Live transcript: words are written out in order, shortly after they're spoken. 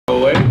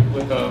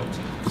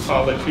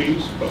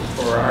apologies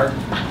for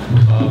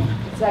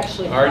It's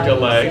actually our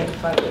delay.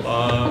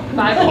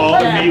 Call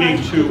the meeting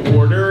to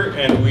order,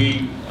 and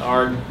we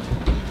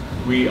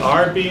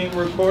are being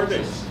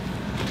recorded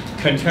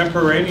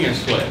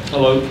contemporaneously.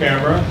 Hello,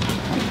 camera.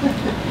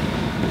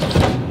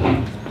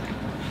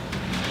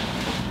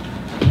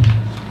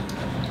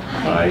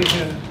 Hi.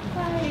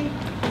 Hi.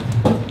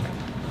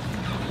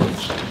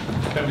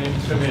 Come in,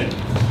 come in.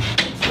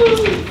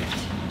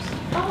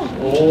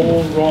 Oh.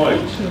 All right.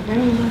 Thank you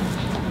very much.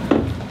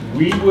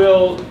 We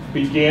will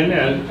begin,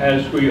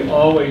 as we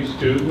always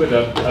do, with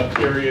a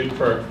period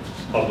for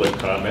public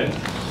comment.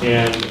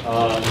 And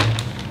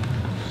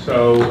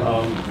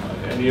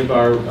any of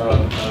our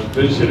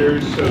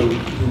visitors who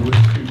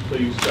wish to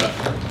please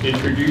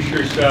introduce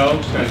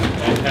yourselves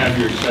and have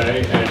your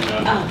say. And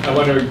I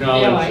want to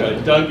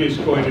acknowledge Doug is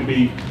going to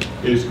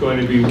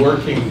be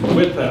working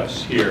with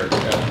us here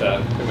at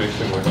the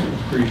commission, which we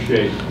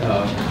appreciate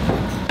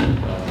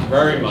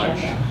very much.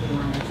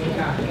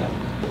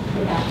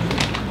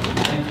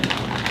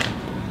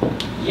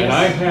 Yes. And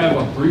I have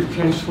a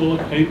briefcase full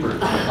of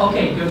papers.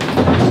 Okay, good.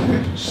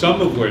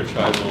 Some of which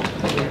I will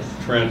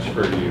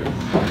transfer to you.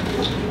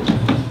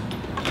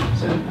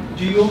 So,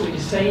 do you want me to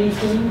say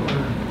anything?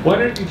 Or? Why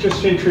don't you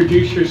just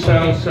introduce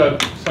yourselves? A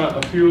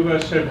few of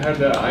us have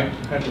had I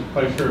had the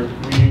pleasure of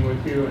meeting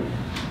with you and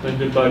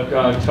Linda, but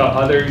to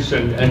others,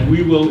 and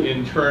we will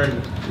in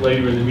turn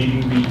later in the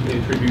meeting be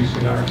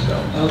introducing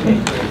ourselves. Okay,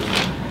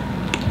 great.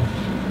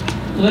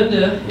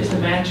 Linda is the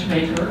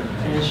matchmaker,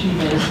 and she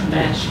has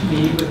matched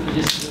me with the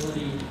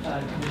Disability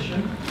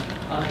Commission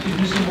to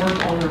do some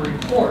work on a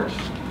report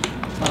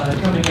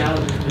coming out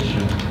of the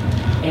commission.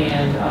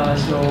 And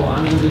so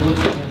I'm going to be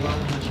looking at a lot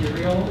of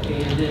material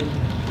and then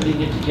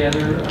putting it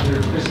together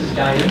under Chris's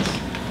guidance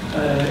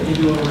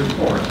into a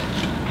report.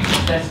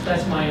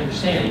 That's my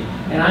understanding.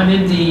 And I'm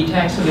in the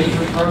tax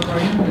abatement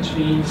program, which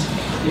means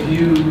if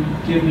you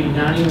give me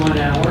 91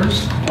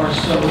 hours or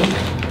so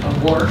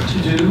of work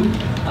to do,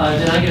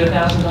 then I get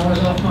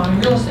 $1,000 off my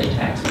real estate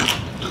taxes,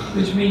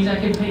 which means I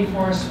can pay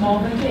for a small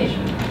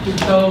vacation.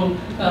 So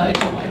it's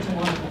a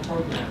wonderful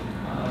program.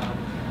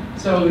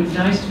 So it's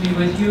nice to be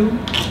with you,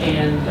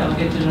 and I'll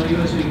get to know you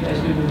as we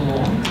move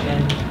along.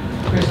 And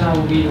Chris and I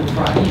will meet on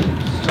Friday and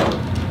start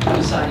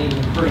deciding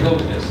where to go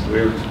with this.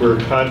 We're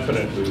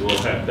confident we will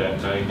have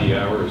that 90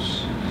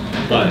 hours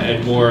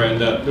and more,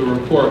 and the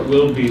report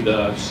will be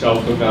the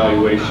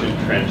self-evaluation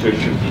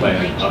transition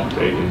plan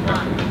update and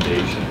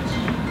recommendations.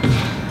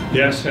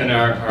 Yes, and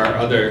our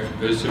other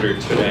visitor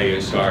today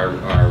is our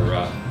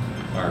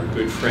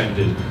good friend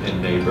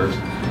and neighbor.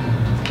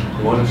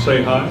 You want to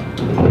say hi?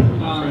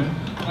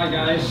 Hi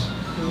guys.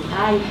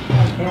 Hi.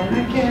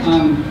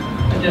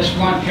 I just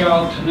want you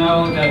all to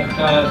know that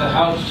the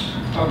House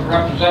of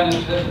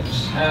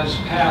Representatives has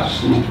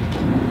passed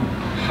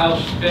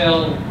House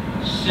Bill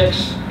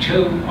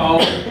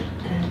 620,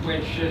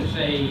 which is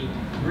a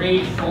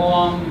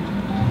reform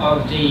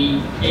of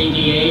the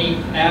ADA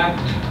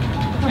Act,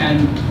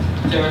 and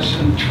there are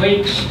some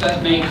tweaks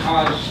that may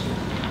cause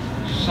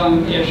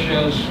some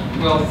issues.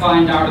 We'll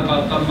find out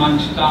about them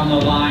months down the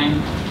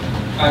line,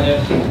 but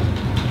if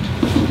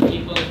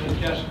people should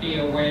just be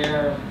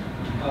aware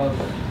of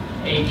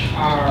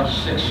HR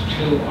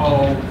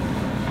 620.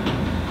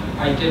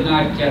 I did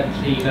not get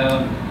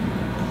the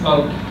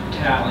vote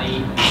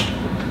tally,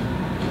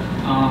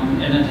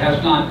 and it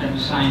has not been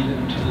signed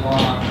into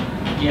law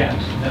yet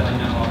that I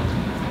know of.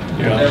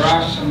 Yeah. There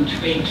are some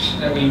tweaks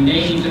that we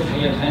may need to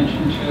pay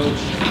attention to.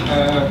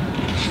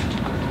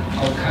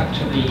 I'll cut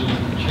to the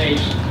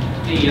chase.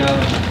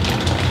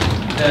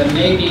 There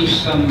may be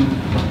some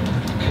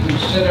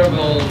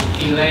considerable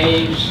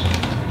delays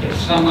if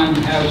someone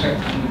has a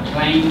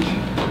complaint.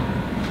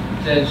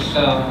 There's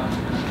a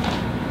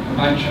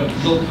bunch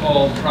of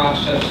loophole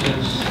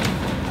processes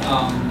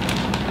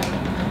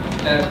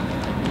that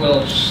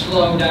will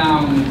slow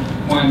down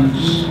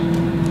one's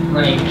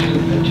right to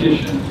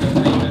petition for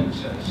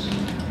grievances.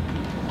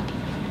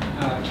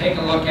 Take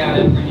a look at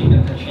it when you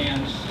get the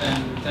chance,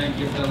 and thank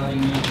you for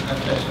letting me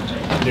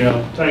participate.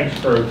 Yeah, thanks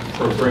for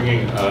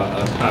bringing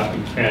a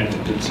copy, Ken.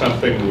 It's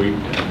something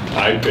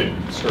I've been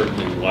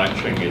certainly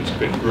watching. It's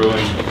been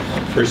brewing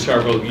for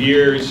several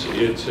years.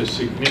 It's a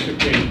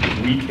significant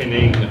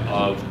weakening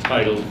of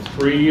Title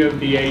III of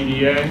the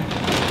ADA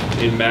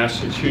in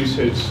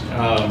Massachusetts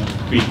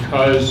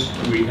because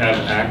we have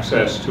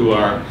access to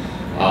our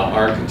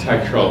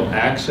Architectural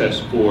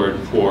Access Board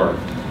for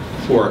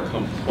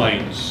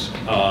complaints.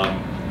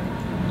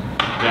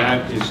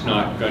 That is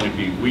not going to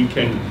be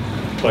weakened,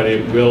 but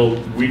it will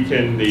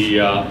weaken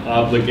the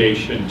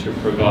obligation to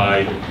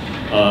provide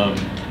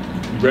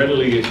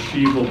readily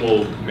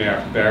achievable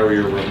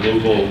barrier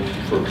removal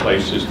for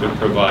places that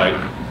provide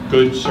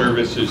good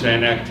services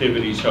and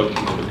activities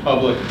open to the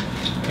public.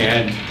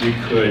 And we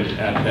could,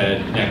 at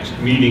the next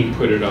meeting,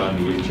 put it on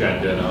the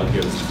agenda, and I'll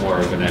give more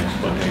of an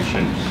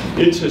explanation.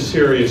 It's a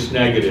serious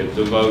negative.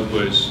 The vote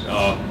was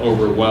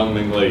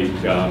overwhelmingly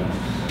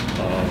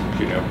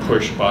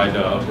pushed by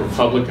the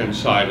Republican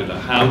side of the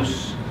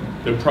House.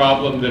 The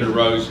problem that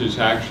arose is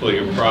actually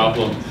are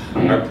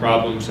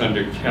problems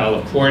under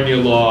California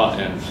law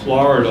and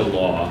Florida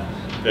law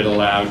that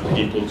allowed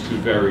people to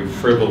very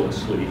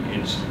frivolously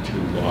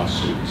institute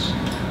lawsuits.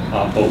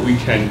 But we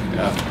can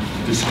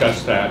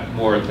discuss that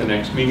more at the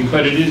next meeting.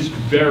 But it is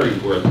very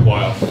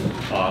worthwhile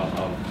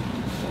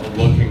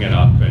looking it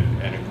up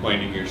and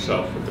acquainting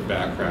yourself with the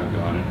background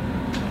on it.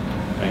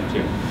 Thank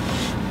you.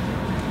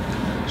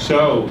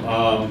 So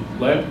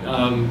let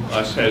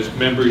us as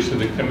members of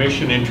the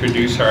commission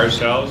introduce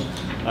ourselves.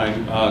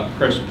 I'm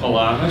Chris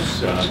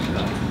Palamas,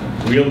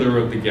 wielder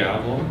of the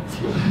gavel,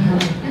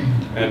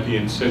 at the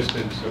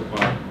insistence of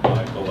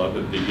my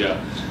beloved,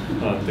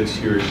 this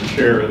year's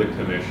chair of the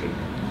commission.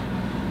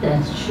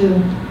 That's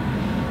true.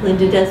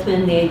 Linda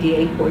Desmond, the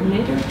ADA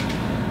coordinator.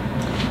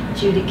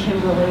 Judy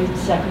Kimberly,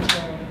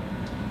 secretary.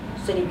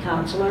 City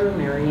councilor,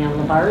 Mary Ann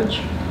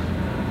Labarge.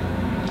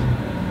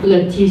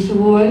 Letitia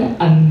Ward,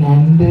 a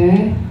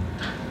member.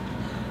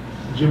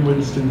 Jim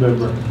Winston,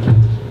 member.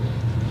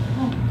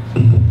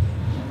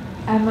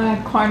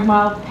 Emma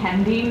Cornwell,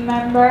 pending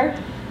member.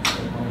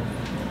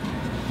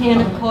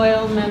 Hannah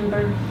Coyle,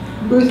 member.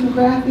 Ruth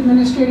McGrath,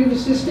 administrative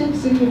assistant,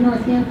 City of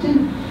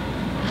Northampton.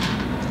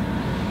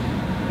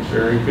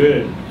 Very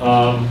good.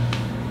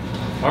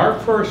 Our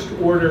first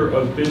order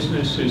of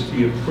business is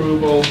the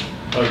approval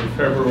of the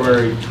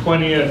February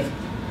 20th,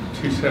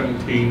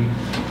 2017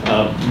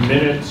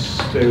 minutes.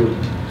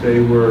 They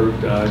were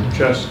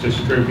just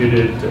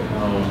distributed,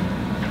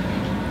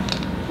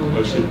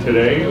 was it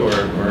today or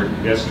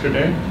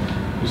yesterday?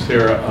 Is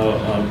there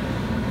a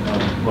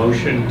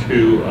motion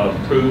to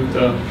approve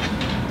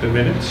the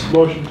minutes?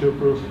 Motion to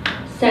approve.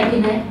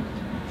 Second it.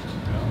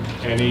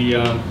 Any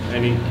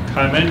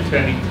comment,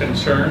 any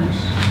concerns?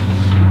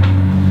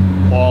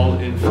 All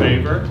in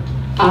favor?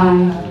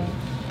 Aye.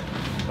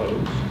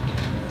 Opposed?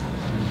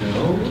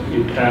 No,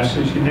 it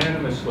passes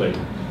unanimously.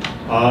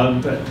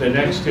 The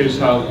next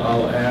is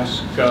I'll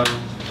ask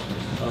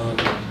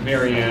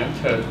Mary Ann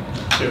to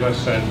give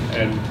us an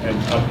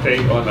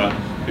update on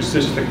is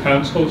this the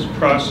council's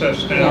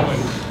process now?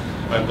 Yes.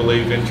 And I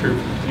believe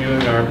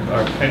interviewing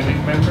our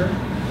pending member?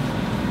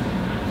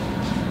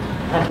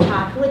 I've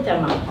talked with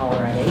them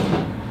already.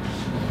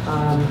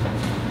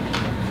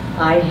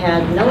 I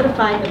had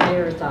notified the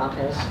mayor's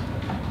office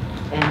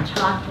and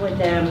talked with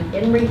them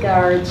in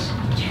regards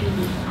to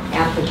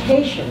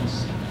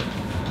applications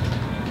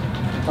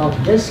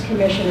of this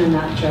commission and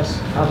not just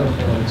other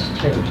boards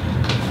too.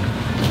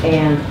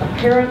 And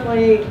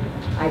apparently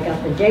I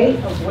got the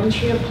date of when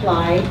she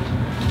applied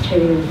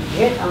to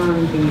get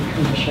on the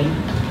Commission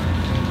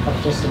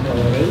of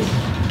Disabilities,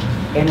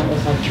 and it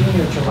was like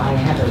June or July, I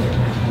have it written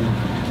down.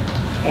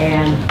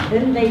 And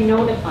then they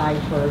notified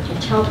her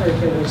to tell her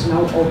there was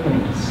no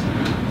openings.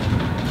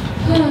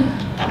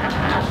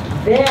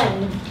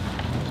 Then,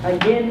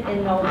 again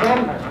in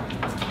November,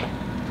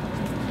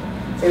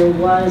 there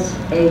was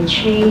a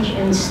change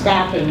in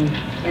staffing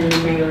in the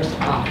mayor's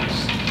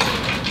office.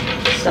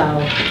 So,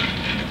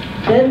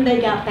 then they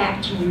got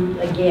back to you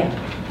again,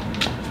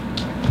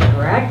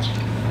 correct?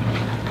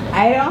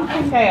 I don't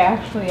think I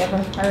actually ever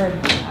heard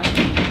of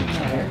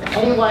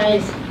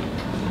Anyways,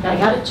 I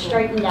got it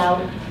straightened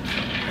out.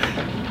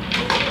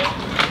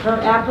 Her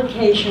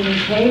application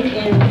came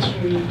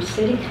into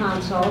City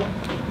Council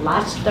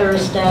last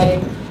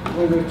Thursday.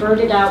 We referred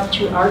it out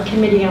to our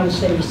Committee on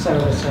City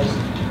Services.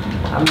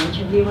 I'm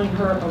interviewing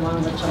her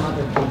along with some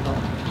other people.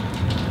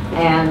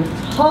 And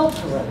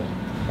hopefully,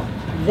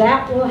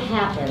 that will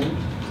happen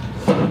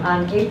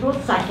on April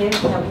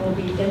 2nd, that we'll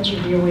be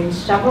interviewing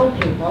several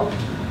people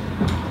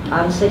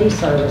on City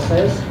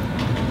Services.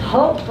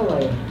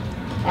 Hopefully,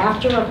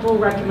 after a full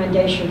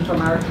recommendation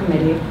from our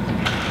committee,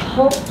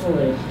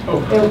 hopefully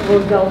it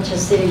will go to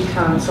City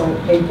Council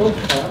April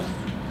 5th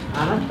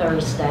on a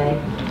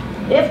Thursday.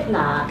 If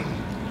not,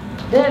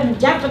 then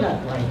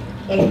definitely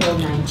April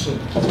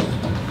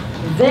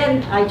 19th.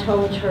 Then I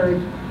told her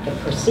the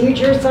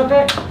procedures of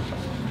it.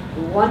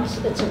 Once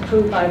it's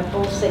approved by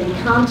full City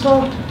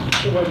Council,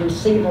 she will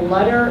receive a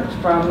letter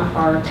from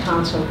our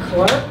council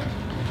clerk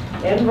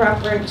in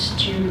reference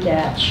to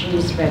that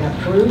she's been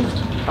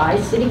approved by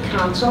City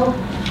Council,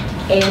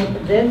 and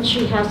then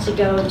she has to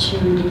go to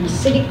the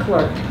city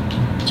clerk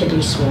to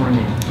be sworn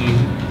in.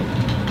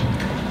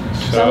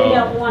 So we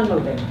got one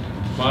moving.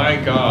 My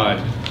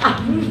God,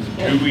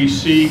 do we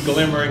see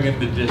glimmering in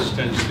the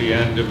distance the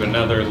end of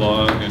another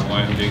long and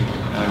winding,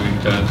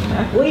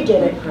 We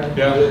did it, Craig.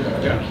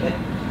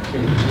 yeah.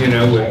 You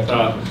know, with,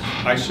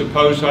 I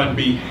suppose on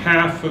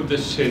behalf of the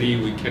city,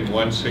 we can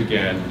once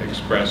again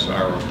express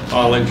our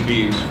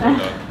apologies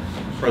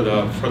for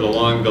the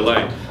long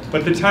delay.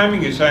 But the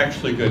timing is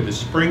actually good. The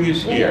spring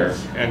is here,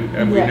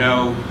 and we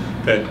know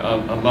that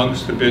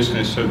amongst the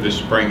business of the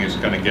spring is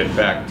going to get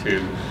back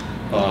to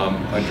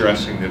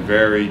addressing the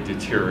very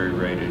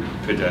deteriorated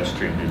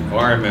pedestrian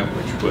environment,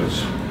 which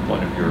was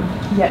one of your...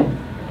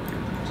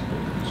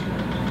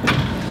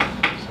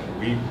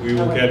 We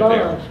will get there.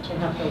 I would love to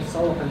have Bill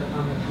Sullivan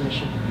on the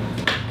commission.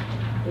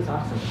 He's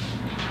awesome.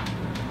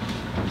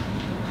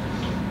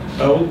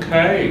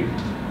 Okay.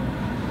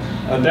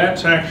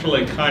 That's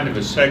actually kind of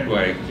a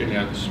segue. You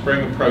know, the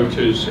spring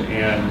approaches,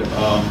 and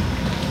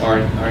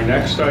our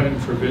next item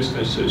for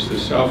business is the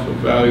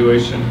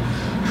self-evaluation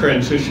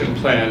transition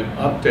plan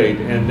update,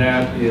 and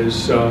that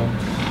is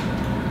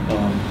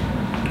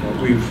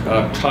we've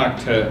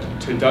talked to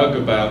Doug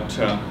about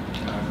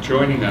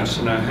joining us,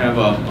 and I have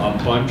a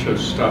bunch of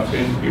stuff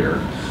in here,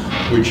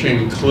 which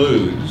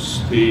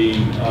includes the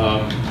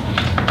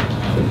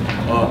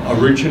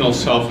original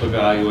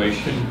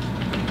self-evaluation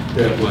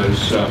that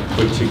was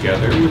put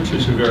together, which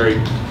is a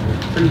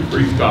pretty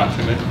brief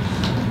document.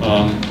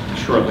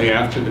 Shortly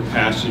after the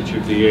passage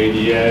of the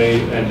ADA,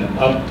 an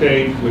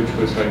update, which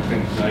was, I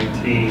think,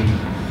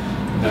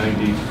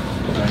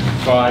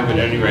 1995, at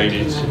any rate,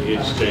 it's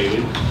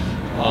dated.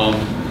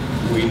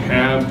 We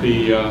have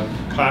the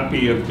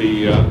copy of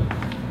the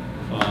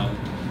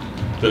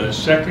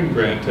second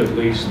grant, at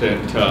least,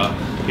 that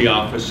the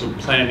Office of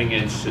Planning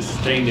and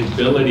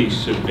Sustainability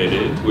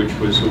submitted, which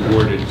was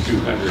awarded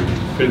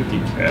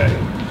 $250K.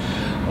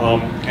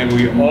 And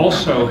we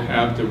also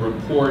have the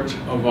report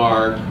of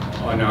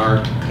on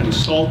our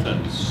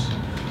consultants,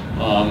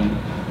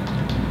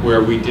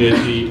 where we did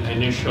the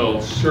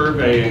initial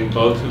surveying,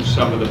 both of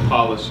some of the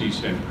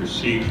policies and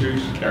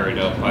procedures carried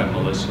out by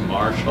Melissa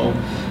Marshall,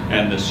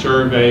 and the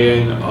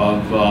surveying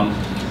of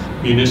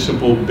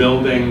municipal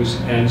buildings,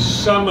 and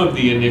some of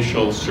the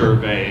initial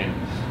surveying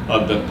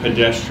of the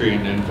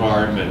pedestrian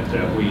environment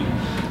that we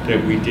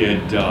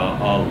did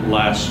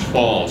last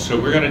fall. So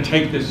we're going to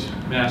take this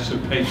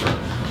massive paper,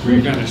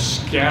 we're going to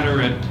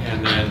scatter it,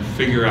 and then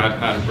figure out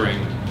how to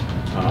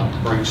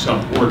bring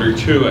some order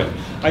to it.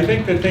 I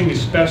think the thing to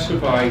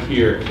specify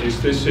here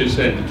is this is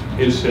an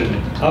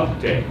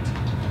update.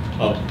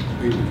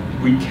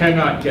 We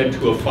cannot get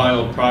to a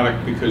final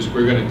product because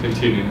we're going to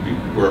continue to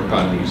work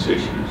on these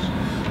issues.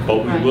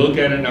 But we will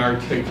get an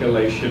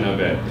articulation of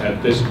it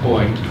at this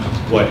point,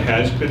 what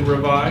has been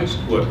revised,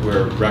 what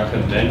we're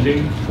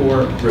recommending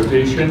for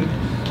revision,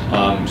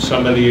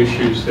 some of the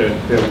issues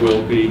that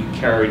will be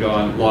carried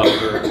on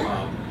longer,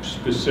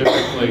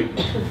 specifically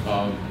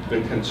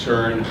the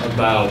concern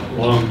about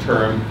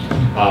long-term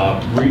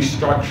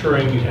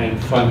restructuring and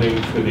funding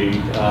for the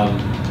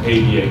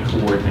ADA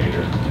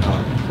coordinator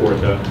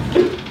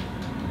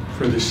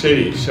for the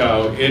city.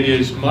 So it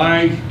is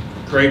my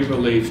great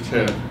relief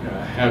to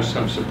have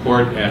some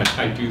support, and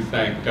I do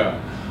thank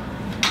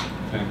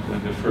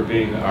Linda for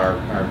being our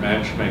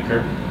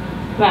matchmaker.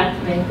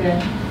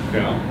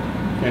 Yeah.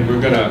 And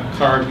we're going to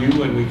carve you,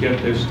 when we get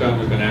this done,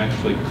 we're going to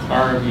actually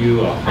carve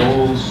you a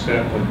whole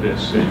set of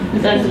this in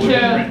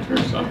print or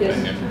something,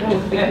 and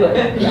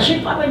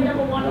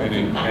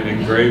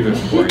engrave it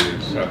for you.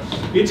 So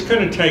it's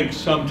going to take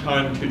some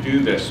time to do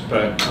this,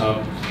 but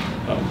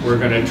we're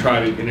going to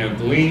try to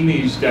glean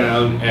these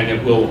down, and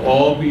it will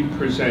all be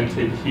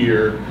presented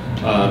here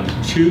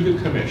to the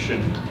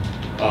commission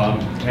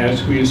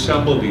as we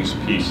assemble these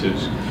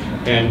pieces.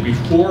 And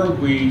before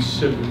we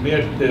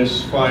submit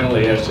this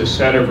finally as a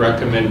set of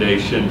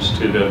recommendations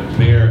to the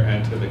mayor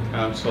and to the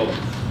council,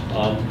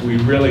 we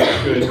really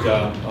should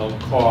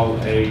call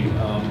a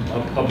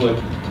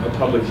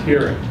public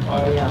hearing,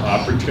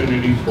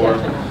 opportunity for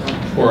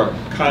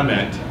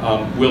comment.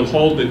 We'll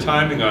hold the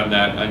timing on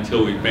that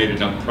until we've made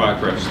enough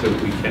progress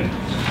that we can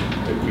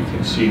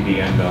see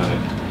the end on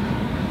it.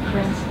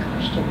 Chris,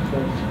 question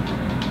please.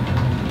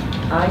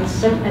 I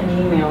sent an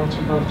email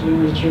to both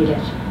you and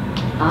Judith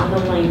on the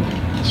link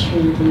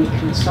to the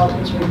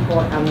consultant's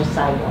report on the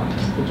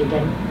sidewalks. Did you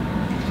get it?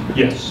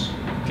 Yes,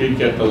 did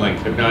get the link.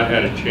 Have not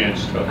had a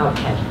chance to look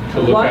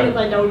at it.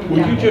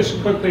 Would you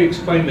just quickly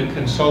explain the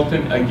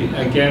consultant?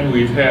 Again,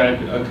 we've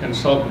had a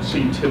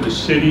consultancy to the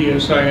city,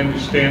 as I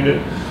understand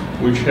it,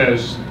 which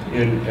has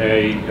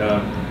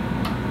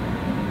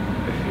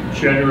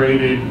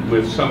generated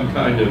with some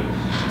kind of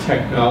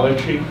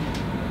technology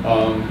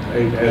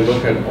a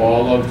look at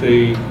all of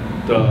the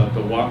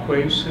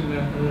walkways in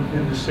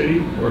the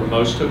city, or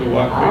most of the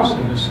walkways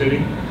in the city,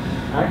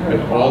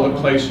 and all the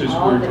places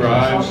where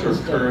drives or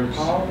curbs.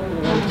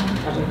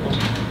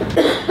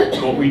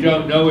 What we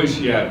don't know as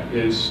yet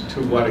is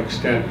to what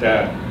extent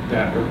that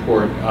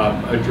report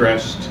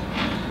addressed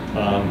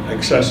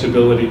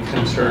accessibility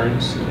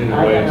concerns in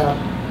a way.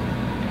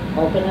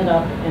 Open it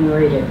up and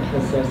read it,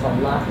 because there's a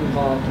lot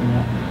involved in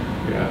it.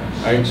 Yeah,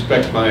 I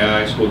expect my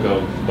eyes will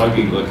go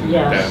buggy looking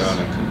at that on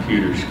a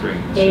computer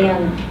screen. So.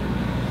 And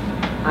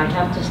I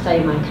have to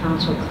say my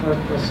council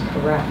clerk was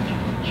correct.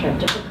 She had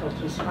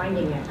difficulties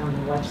finding it on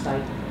the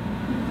website.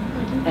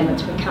 And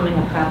it's becoming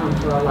a problem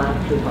for a lot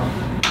of people.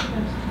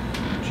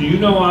 Do you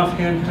know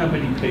offhand how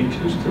many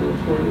pages the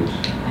report is?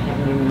 I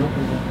haven't even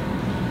opened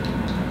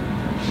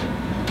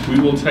it. We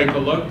will take a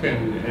look,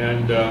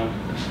 and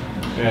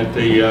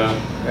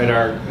at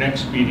our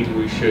next meeting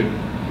we should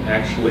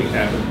actually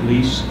have at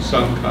least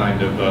some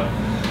kind of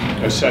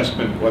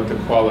assessment what the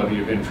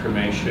quality of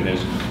information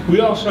is.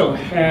 We also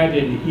had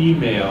an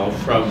email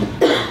from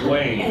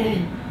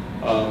Wayne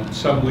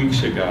some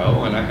weeks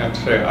ago, and I have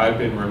to say I've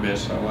been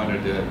remiss. I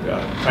wanted to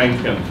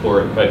thank him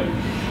for it, but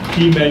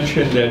he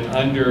mentioned that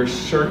under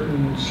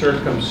certain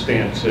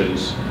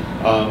circumstances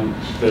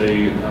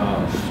the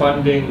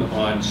funding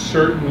on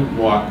certain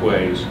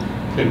walkways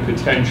can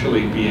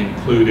potentially be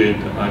included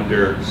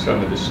under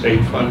some of the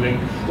state funding.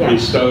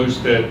 Yes. It's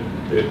those that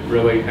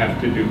really have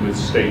to do with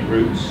state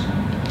routes.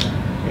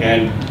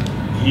 And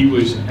he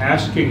was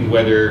asking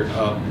whether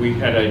we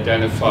had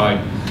identified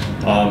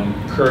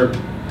curb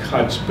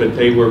cuts, but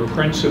they were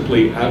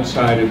principally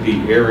outside of the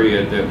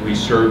area that we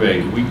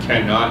surveyed. We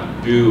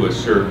cannot do a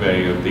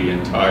survey of the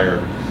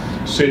entire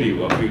city.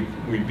 What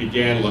we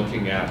began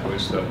looking at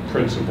was the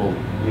principal,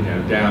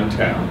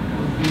 downtown,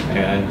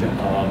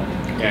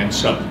 and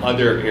some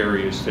other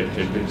areas that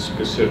had been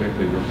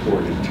specifically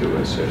reported to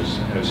us as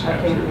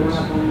I think one hazardous.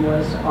 of them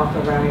was off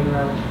of Ryan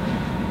Road,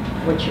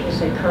 which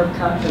is a curb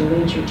cut that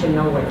leads you to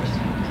nowhere.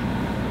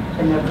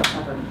 And never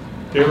ever.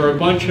 There are a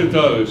bunch of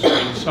those,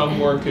 and some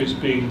work is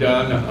being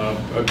done.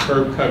 A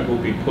curb cut will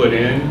be put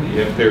in.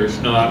 If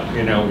there's not,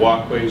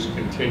 walkways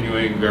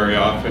continuing, very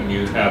often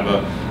you have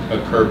a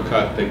curb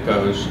cut that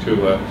goes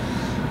to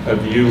a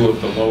view of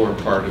the lower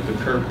part of the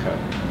curb cut.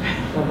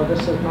 Well, but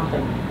this is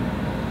nothing.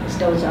 This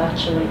goes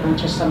actually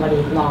onto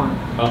somebody's lawn.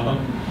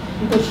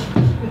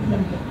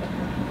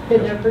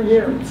 Been there for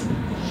years.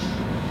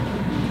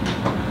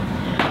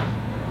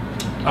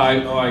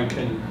 I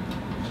can,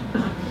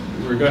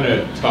 we're going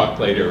to talk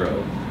later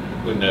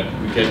when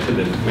we get to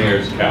the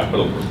mayor's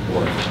capital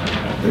report. I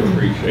have to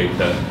appreciate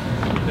the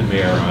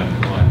mayor on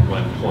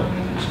one point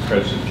in his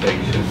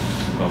presentation,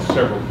 well,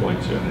 several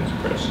points in his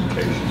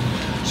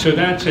presentation. So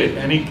that's it.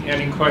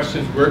 Any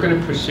questions? We're going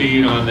to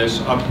proceed on this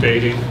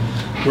updating.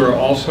 We're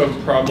also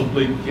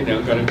probably,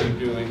 going to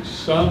be doing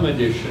some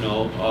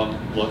additional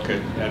look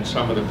at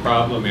some of the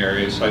problem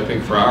areas. I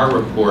think for our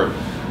report,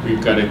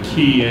 we've got to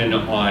key in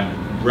on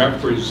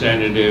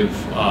representative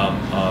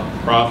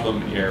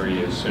problem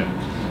areas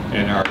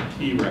and our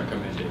key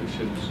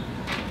recommendations.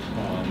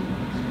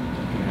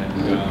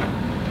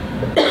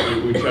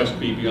 It would just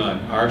be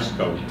beyond our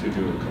scope to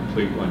do a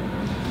complete one.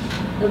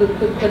 I have a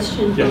quick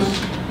question.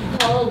 Yes.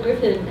 Paul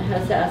Griffin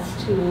has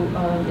asked to,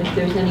 if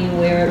there's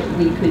anywhere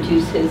we could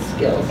use his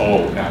skills.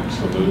 Oh,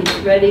 absolutely.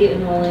 He's ready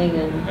and willing,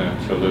 and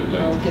Absolutely.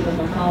 I'll give him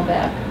a call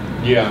back.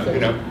 Yeah,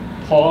 So-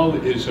 Paul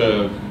is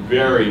a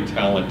very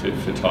talented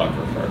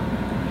photographer.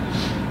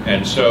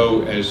 And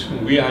so as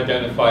we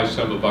identify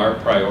some of our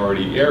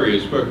priority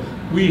areas where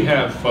we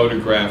have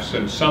photographs,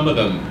 and some of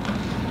them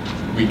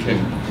may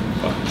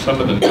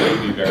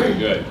be very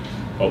good,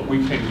 but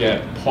we can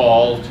get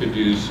Paul to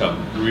do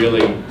some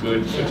really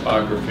good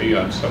photography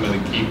on some of the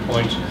key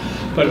points,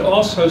 but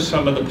also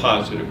some of the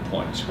positive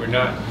points. We're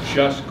not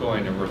just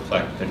going to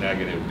reflect the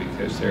negative,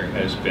 because there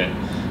has been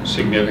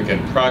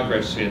significant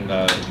progress in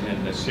the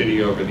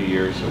city over the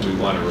years, and we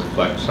want to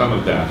reflect some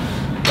of that.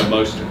 The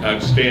most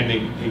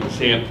outstanding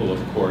example,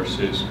 of course,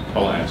 is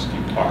Pulaski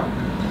Park,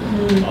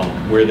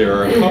 where there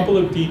are a couple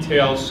of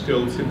details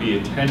still to be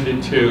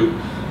attended to,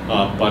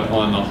 but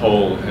on the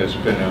whole has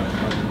been a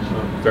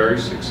very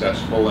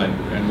successful,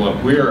 and what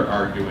we're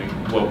arguing,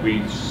 what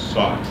we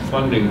sought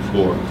funding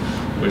for,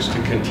 was to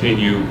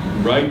continue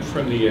right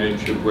from the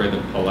edge of where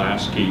the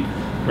Pulaski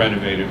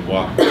renovated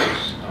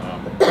walkways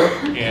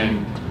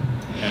and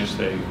as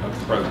they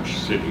approach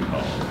City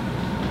Hall.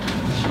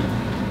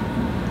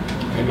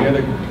 Any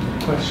other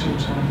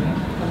questions on that?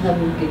 I'll have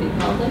him give you a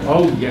call then.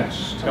 Oh,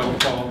 yes. Tell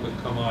Paul to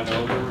come on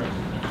over.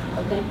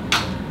 Okay.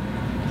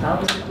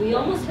 We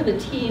almost have a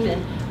team,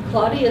 and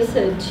Claudia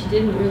said she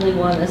didn't really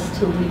want us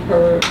to leave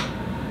her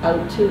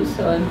out too,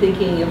 so I'm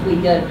thinking if we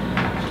get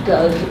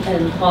Doug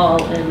and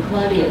Paul and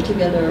Claudia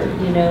together,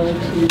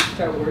 to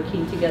start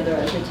working together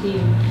as a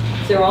team.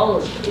 They're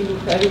all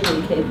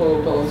incredibly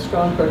capable,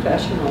 strong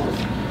professionals.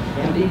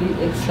 And be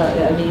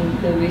excited. I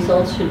mean, the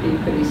results should be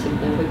pretty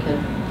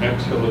significant.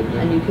 Absolutely.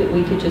 And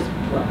we could just,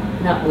 well,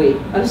 not wait.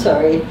 I'm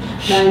sorry,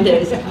 9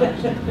 days.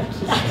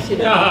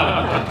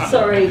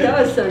 Sorry, that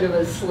was sort of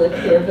a slip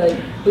here, but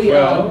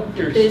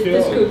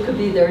this group could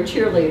be their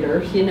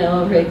cheerleader.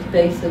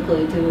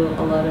 Basically do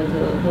a lot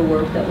of the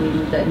work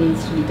that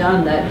needs to be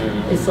done. That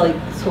is like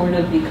sort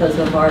of, because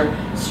of our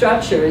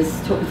structure,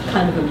 is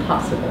kind of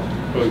impossible.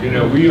 Well,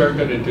 we are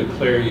going to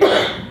declare you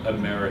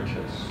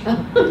emeritus.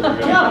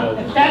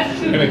 That's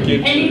true. And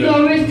he's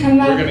always come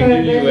we're up going for to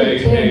a give you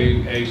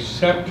visit a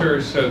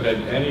scepter, so that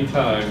any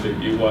time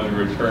that you want to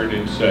return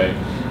and say,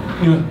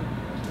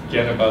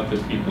 get about the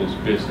people's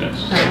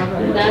business.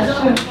 That's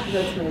true.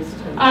 That's nice.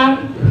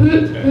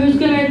 Who's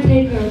gonna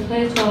take her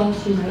place while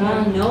she's I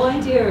have gone? no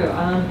idea.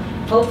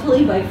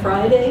 Hopefully by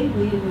Friday,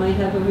 we might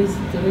have the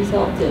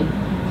result in.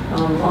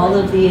 All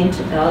of the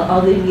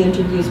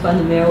interviews by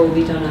the mayor will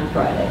be done on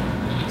Friday.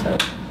 So,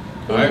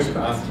 fingers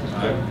crossed.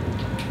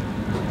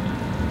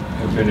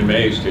 I've been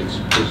amazed. It's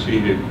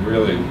proceeded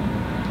really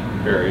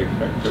very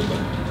effectively.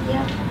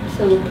 Yeah.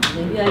 So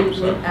maybe I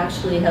would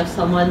actually have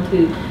someone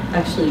to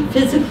actually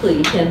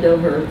physically hand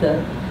over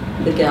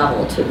the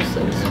gavel to,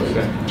 so to speak.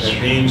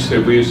 That means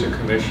that we as a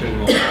commission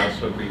will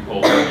also be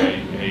holding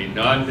a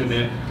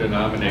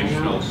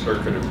non-denominational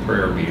circuit of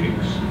prayer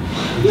meetings.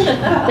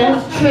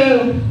 That's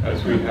true.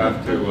 As we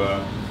have to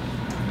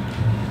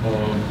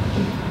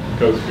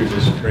go through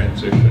this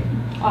transition.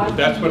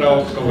 That's what I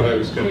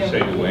was going to say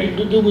to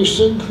Wayne. Do we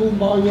sing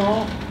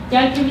Kumbaya?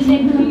 Yeah, can we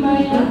sing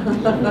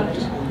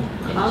Kumbaya?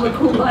 I'm a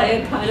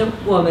kumbaya kind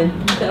of woman,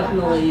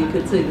 definitely you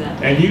could sing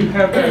that. And you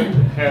haven't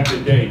had the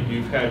date.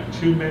 You've had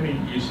too many,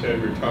 you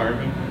said,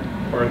 retirement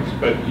parties,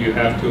 but you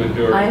have to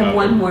endure. I have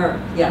one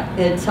more, yeah,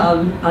 it's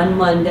on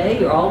Monday,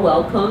 you're all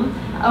welcome.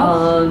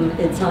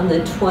 It's on the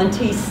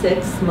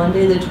 26th,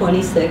 Monday the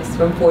 26th,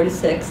 from 4 to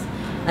 6.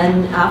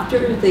 And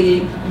after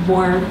the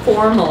more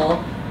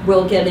formal,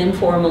 we'll get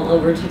informal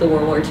over to the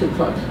World War II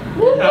Club.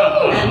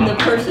 And the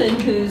person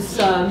who's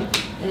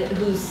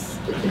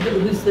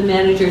the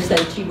manager said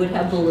she would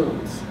have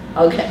balloons.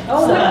 Okay.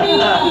 Oh, so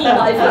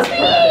life is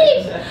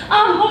perfect.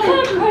 What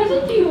kind of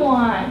present do you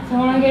want? So I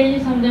want to get you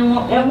something.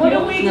 And what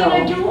are we No.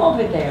 gonna do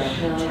over there?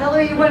 No. Tell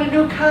her you want a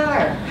new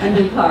car. A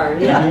new car,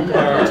 yeah. New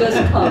car. Just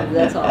come,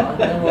 that's all.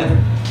 No more.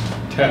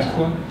 Test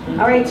one?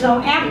 All right, so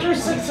after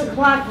 6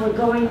 o'clock, we're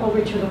going over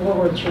to the World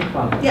War II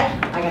Club. Yeah,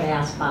 I gotta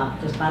ask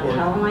Bob, does Bob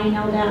Caroline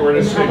know that? 4 to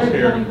Is 6 Howard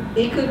here. coming?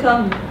 he could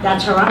come.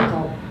 That's her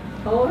uncle,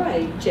 All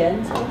right,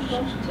 Jen's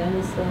uncle, Jen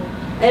is the,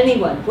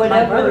 anyone, my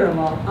whatever.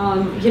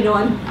 brother-in-law. You know,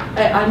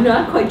 I'm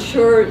not quite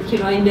sure, you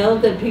know, I know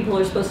that people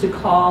are supposed to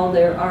call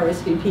their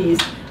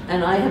RSVPs,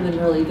 and I haven't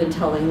really been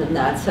telling them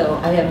that, so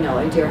I have no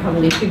idea how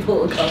many people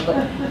will come,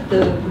 but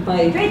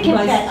They can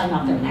my fit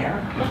enough in there.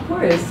 Of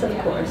course, of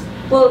course.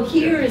 Well,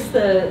 here is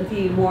the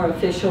more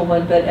official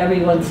one, but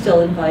everyone's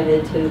still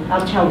invited to.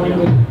 I'll tell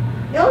Wendy.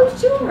 Oh,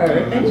 sure,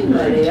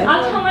 anybody.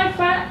 I'll tell my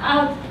friend.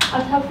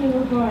 I'll tell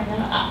people who are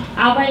there.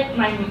 I'll write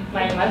my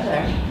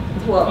mother.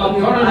 Well,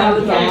 Well, I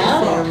would love to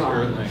yeah. say her mom.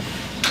 Certainly.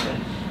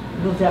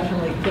 We'll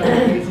definitely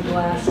raise a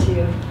glass to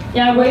you.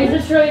 Yeah, where's the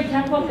Shirley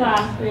Temple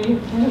class for you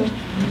too?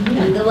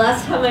 And the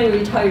last time I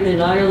retired in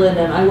Ireland,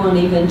 and I won't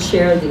even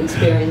share the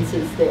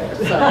experiences there,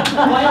 so.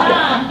 Why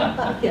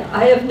not? Yeah,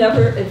 I've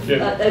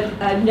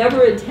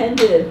never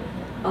attended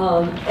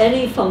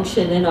any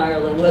function in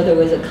Ireland, whether it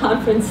was a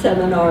conference,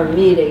 seminar, or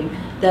meeting,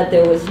 that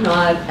there was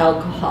not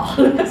alcohol.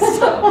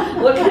 So,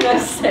 what can I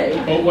say?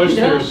 What was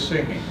You know? there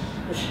singing?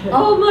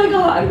 Oh my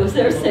God, was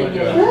there Oh my singing?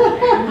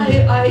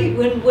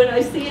 God. When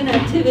I see an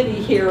activity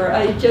here,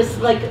 I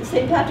just, like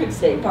St. Patrick's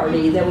Day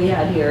party that we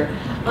had here,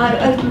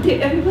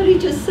 everybody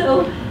just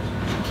so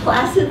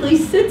placidly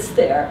sits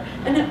there.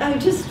 And I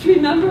just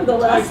remember the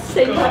last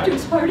St.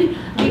 Patrick's party,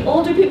 the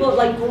older people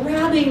like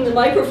grabbing the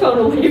microphone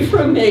away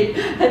from me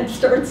and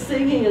start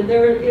singing, and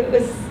it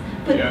was,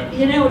 but Yeah.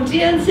 you know,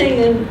 dancing,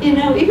 and you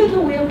know, even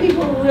the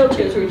people in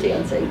wheelchairs were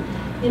dancing.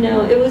 You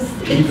know,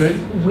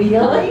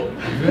 Really?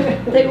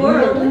 they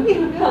were,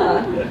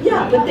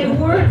 yeah, but they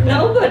weren't,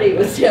 nobody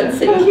was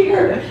dancing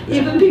here,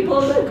 even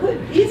people that could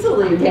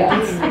easily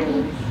dance.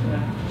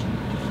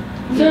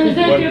 So is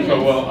there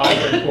a Well, I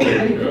look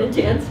Are you forward gonna to it.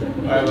 dance with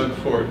me? I look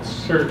forward,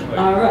 certainly.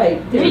 All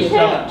right. there Me you too.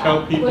 go.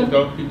 Tell people,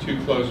 don't be too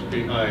close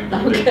behind.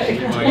 Okay.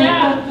 You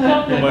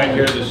Yeah, might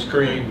hear the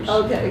screams.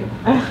 Okay.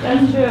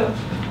 that's true.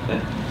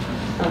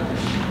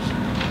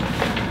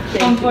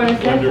 From 4 to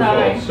 6, all Wonderful.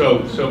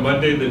 right. So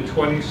Monday the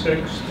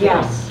 26th?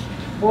 Yes,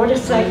 4 to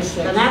 6,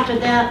 and after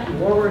that,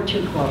 World War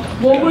II Club.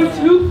 What was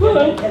too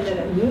good? And then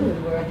at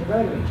noon, we're at the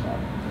Rotary Club.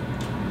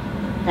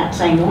 That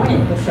same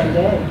morning. The same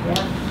day,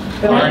 yeah.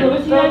 Can I go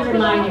with you guys Phil for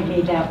reminded that?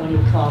 me that when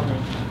he called me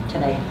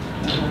today.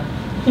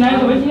 Can I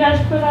go with you guys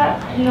for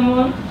that in the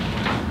morning?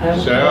 I will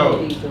So-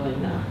 probably be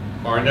doing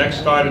that. Our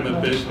next item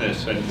of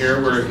business, and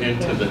here we're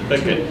into the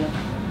thicket.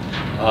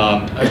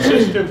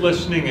 Assistive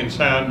listening and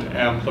sound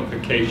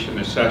amplification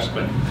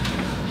assessment.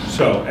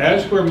 So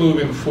as we're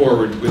moving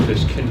forward with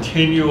this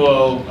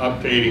continual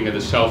updating of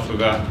the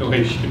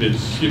self-evaluation,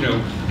 it's, you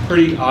know,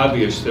 pretty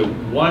obvious that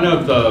one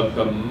of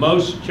the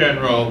most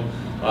general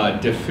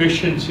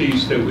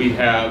deficiencies that we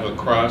have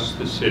across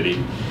the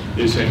city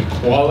is in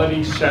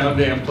quality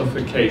sound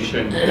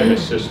amplification and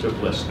assistive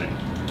listening.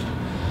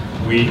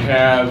 We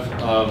have,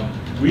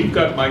 we've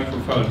got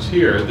microphones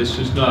here. This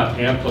is not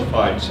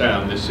amplified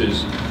sound. This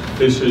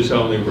is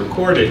only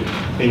recorded.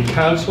 In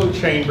council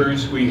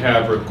chambers, we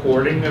have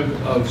recording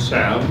of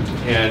sound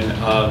and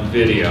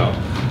video.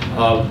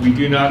 We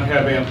do not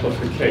have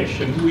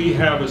amplification. We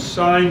have a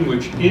sign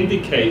which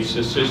indicates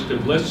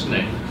assistive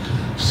listening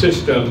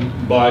system,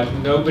 but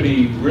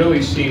nobody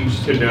really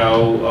seems to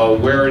know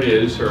where it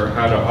is or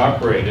how to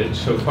operate it,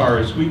 so far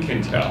as we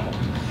can tell.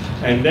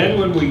 And then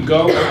when we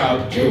go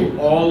out to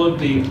all of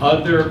the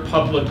other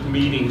public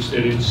meetings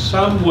that in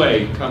some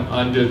way come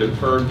under the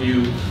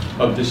purview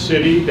of the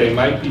city, they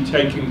might be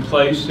taking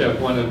place at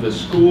one of the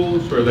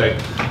schools, or they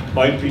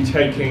might be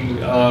taking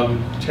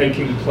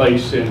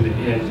place in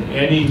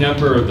any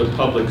number of the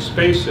public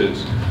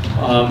spaces.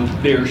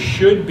 There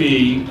should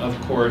be, of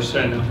course,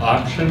 an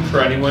option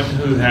for anyone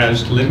who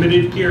has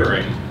limited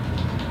hearing.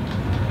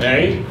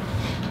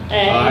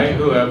 I,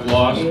 who have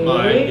lost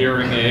my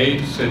hearing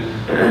aids and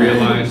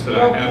realize that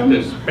I have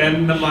to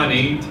spend the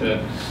money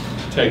to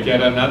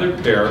get another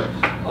pair.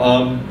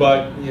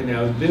 But, you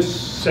know, this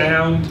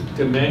sound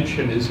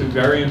dimension is a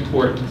very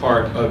important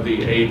part of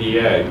the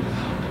ADA.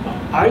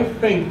 I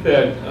think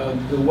that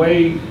the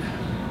way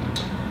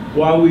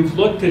while we've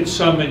looked at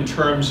some in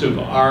terms of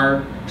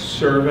our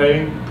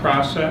surveying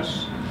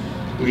process,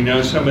 we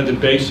know some of the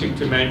basic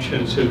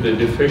dimensions of the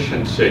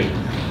deficiency.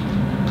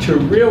 To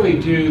really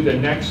do the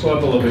next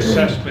level of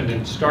assessment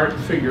and start to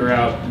figure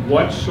out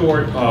what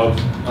sort of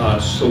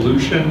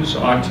solutions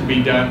ought to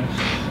be done,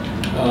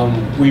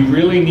 we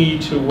really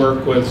need to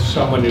work with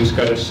someone who's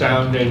got a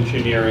sound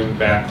engineering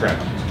background.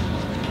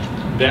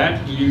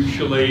 That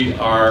usually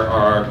are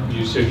our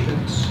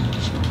musicians.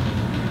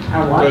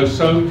 Those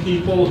some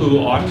people who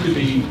ought to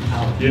be,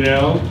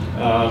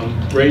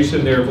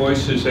 raising their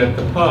voices at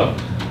the pub.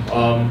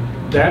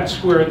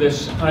 That's where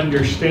this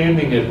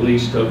understanding, at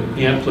least, of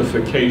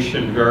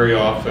amplification very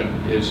often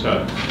is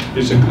a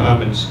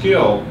common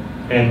skill.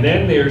 And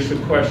then there's the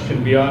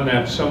question beyond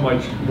that, so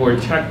much more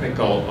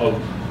technical, of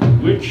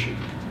which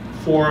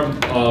form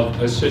of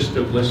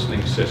assistive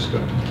listening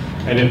system.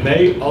 And it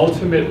may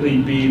ultimately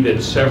be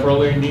that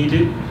several are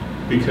needed,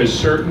 because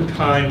certain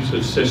kinds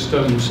of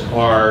systems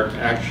are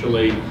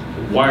actually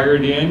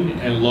wired in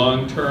and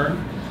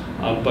long-term.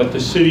 But the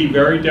city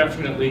very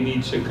definitely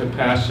needs a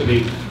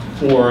capacity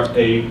for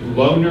a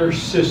loaner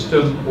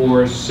system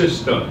or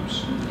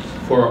systems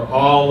for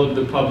all of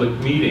the public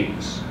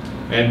meetings.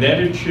 And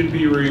then it should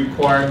be a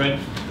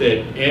requirement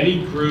that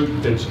any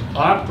group that's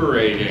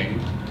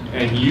operating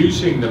and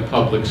using the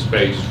public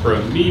space for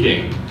a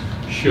meeting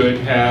should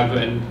have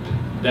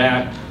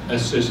that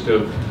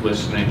assistive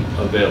listening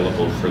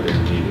available for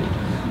their meeting.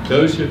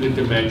 Those are the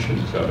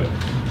dimensions of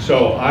it.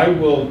 So I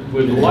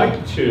would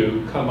like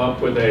to come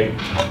up with a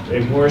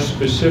more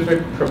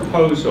specific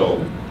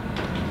proposal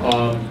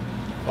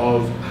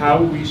of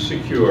how we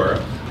secure,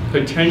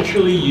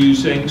 potentially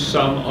using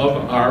some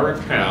of our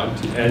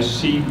account as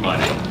seed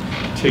money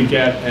to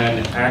get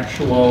an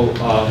actual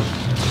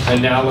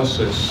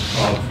analysis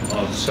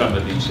of some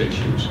of these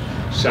issues.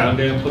 Sound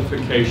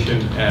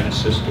amplification and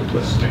assistive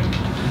listening.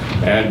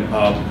 And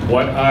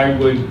what I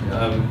would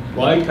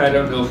like, I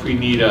don't know if we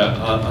need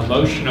a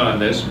motion on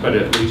this, but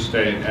at least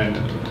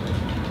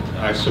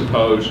I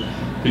suppose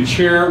the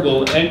chair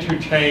will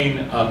entertain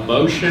a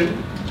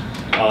motion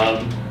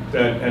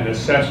that an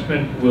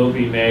assessment will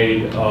be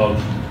made of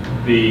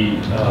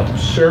the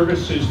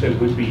services that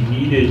would be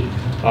needed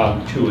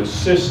to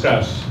assist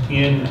us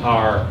in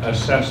our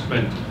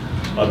assessment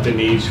of the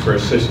needs for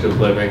assistive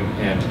living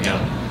and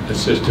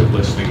assistive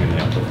listening and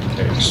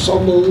amplification. So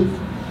moved.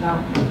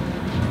 Now,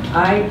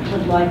 I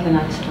would like an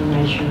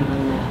explanation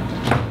on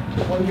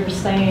that. When you're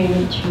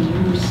saying to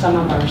use some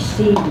of our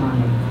seed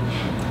money,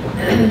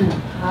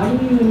 how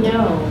do you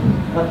know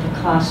what the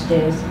cost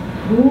is?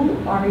 Who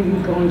are you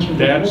going to be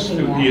That's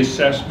looking at? the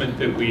assessment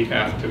that we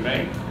have to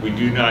make. We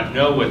do not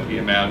know what the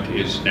amount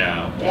is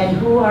now. And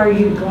who are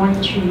you going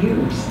to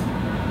use?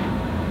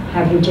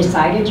 Have you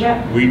decided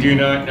yet? We do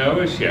not know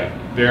as yet.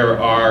 There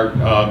are,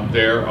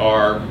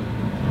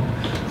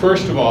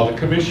 first of all, the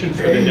Commission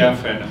for the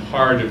Deaf and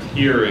Hard of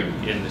Hearing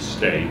in the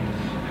state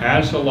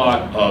has a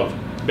lot of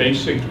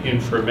basic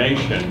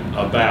information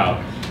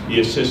about the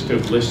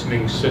assistive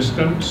listening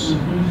systems.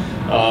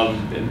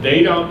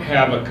 They don't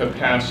have a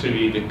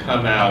capacity to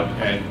come out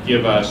and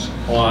give us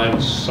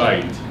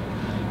on-site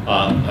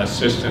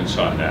assistance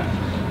on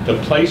that.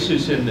 The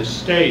places in the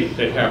state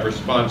that have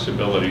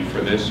responsibility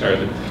for this are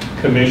the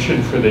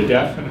Commission for the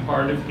Deaf and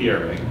Hard of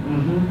Hearing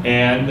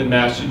and the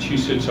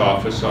Massachusetts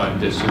Office on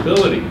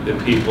Disability, the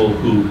people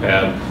who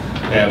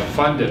have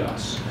funded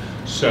us.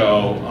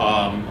 So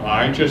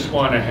I just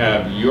want to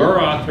have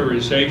your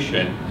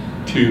authorization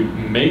to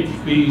make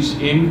these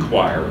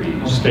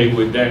inquiries. They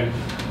would then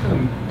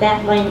come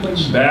that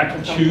language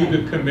back to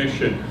the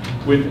commission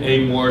with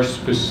a more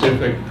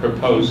specific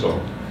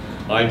proposal.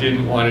 I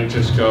didn't want to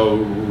just go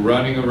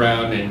running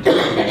around and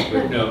doing it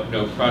with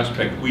no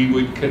prospect. We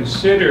would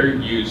consider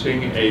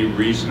using a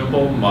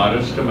reasonable,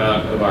 modest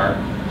amount of our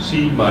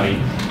seed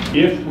money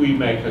if we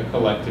make a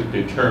collective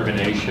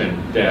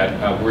determination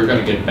that we're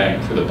going to get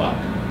bang for the buck.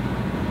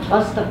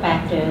 Plus the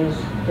fact is,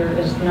 there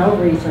is no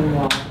reason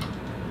why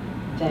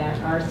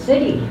that our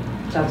city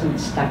doesn't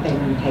step in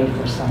and pay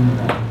for some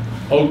of it.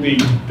 Oh,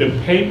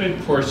 the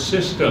payment for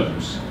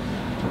systems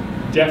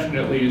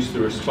definitely is the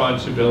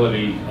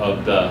responsibility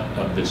of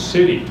the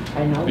city.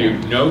 I know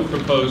There's that. no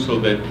proposal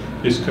that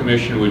this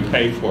commission would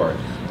pay for it.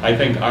 I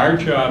think our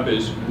job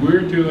is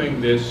we're doing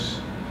this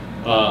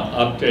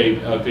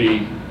update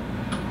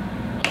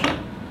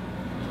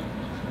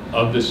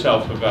of the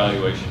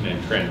self-evaluation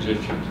and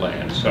transition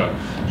plan. So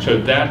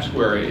that's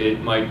where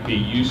it might be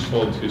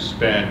useful to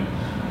spend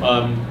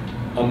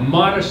a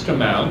modest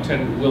amount,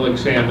 and we'll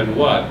examine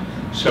what,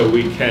 so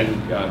we can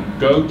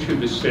go to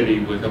the city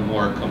with a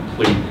more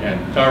complete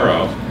and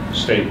thorough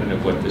statement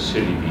of what the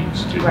city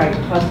needs to do. Right,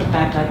 plus the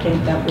fact I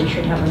think that we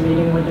should have a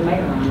meeting with the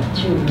mayor on it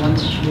too,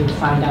 once you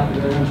find out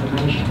your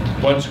information.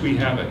 Once we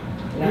have it,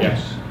 Yeah.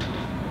 yes.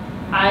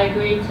 I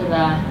agree to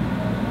that.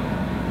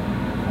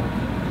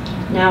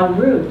 Now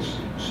Ruth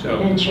So,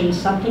 mentioned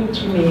something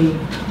to me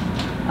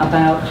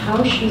about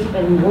how she's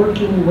been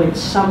working with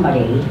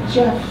somebody,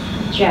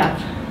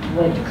 Jeff,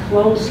 with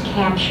closed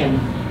caption.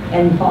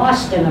 In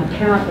Boston,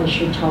 apparently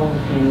she told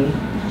me,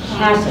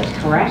 has it,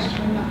 correct?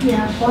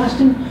 Yeah,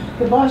 Boston,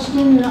 the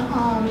Boston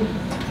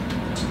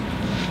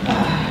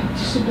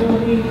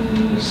disability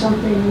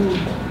something,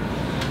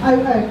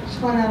 it's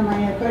gone out of my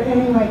head, but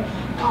anyway,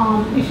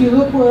 if you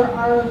look where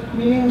our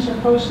meetings are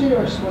posted,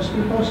 or supposed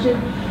to be posted,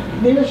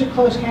 there's a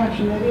closed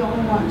caption, they're the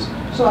only ones.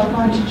 So I've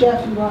gone to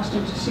Jeff in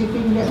Boston to see if he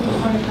can get me a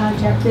point of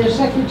contact. Their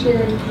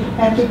secretary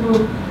at the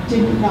group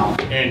didn't know.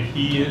 And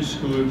he is,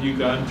 who have you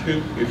gone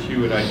to, if you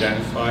would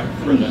identify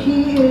for that?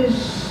 He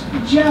is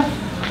Jeff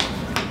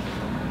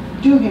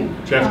Dugan.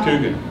 Jeff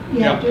Dugan.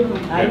 Yeah,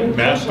 Dugan. Yeah,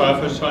 Mass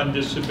Office on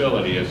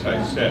Disability, as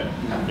I said,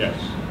 yes.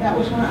 That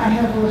was one, I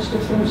have a list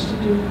of things to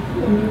do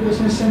in new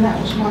business, and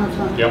that was one of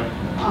them. Yep.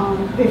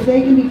 If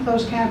they can be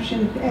closed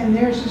captioned, and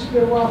theirs is,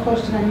 they're well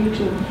posted on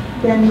YouTube,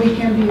 then we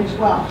can be as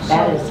well.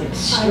 That So is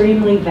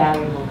extremely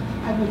valuable.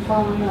 I've been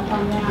following up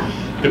on that.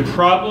 The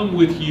problem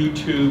with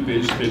YouTube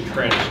is the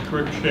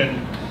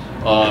transcription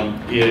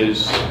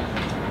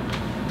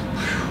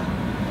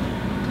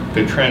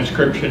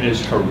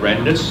is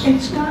horrendous.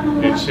 It's gotten a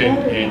lot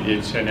better. And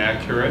it's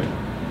inaccurate.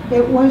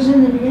 It was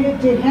in the beginning,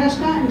 it has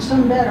gotten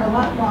some better, a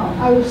lot, well,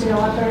 I would say a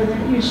lot better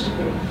than it used to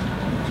be.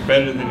 It's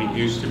better than it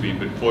used to be,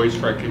 but voice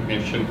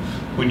recognition,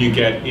 when you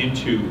get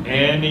into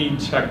any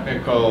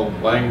technical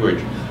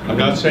language, I'm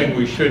not saying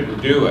we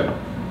shouldn't do it,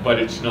 but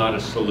it's not a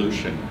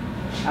solution.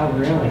 Oh,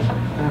 really?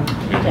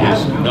 It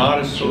is not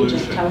a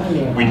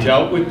solution. We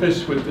dealt with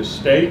this with the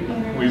state.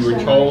 We were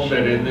told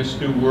that in this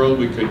new world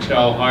we could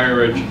tell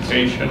higher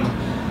education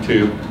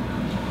to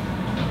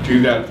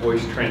do that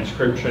voice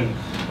transcription.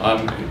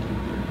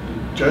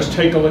 Just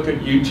take a look at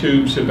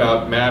YouTube's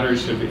about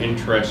matters of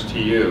interest to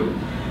you,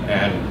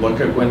 and look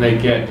at when they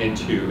get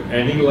into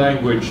any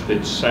language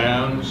that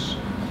sounds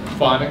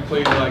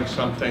phonically like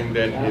something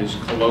that is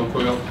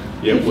colloquial.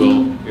 It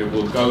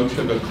will go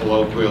to the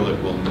colloquial.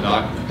 It will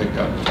not pick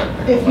up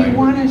technical If you language.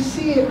 want to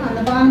see it, on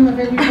the bottom of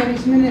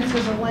everybody's minutes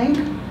is a link.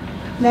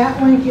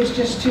 That link is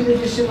just to the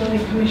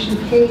Disability Commission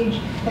page,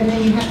 and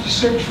then you have to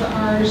search for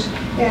ours,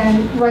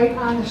 and right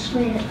on the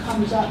screen it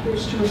comes up.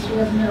 There's 2 or 3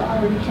 of them that are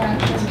already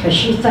captioned. Because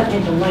she sent me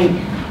the link,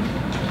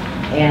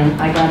 and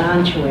I got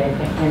onto it,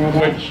 and it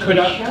But actually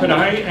could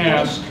I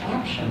ask,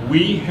 caption.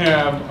 we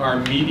have, our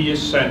media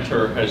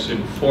center has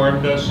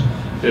informed us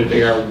that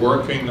they are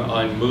working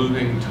on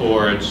moving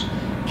towards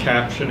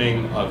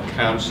captioning of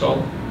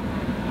council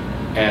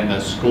and the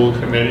school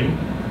committee.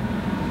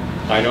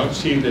 I don't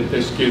see that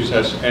this gives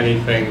us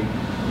anything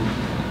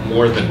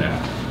more than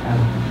that.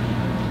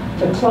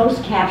 The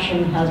closed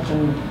caption has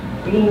been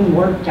being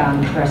worked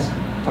on, Chris,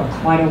 for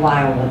quite a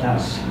while with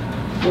us.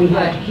 We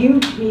had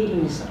huge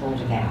meetings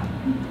over that.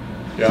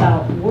 Yeah.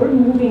 So we're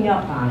moving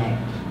up on it.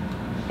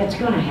 It's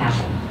going to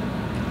happen.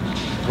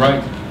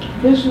 Right.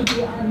 This would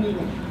be our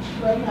meeting.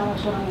 Right now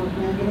is what I'm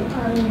working on, getting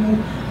our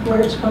meeting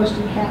where it's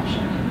posted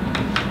captioned.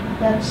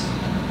 That's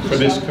For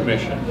this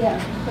commission. Yeah,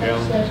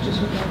 that's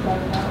just what I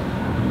thought about.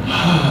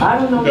 I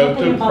don't know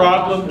nothing The about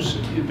problems,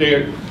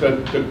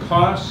 the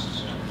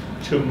costs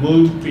to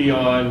move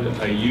beyond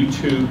a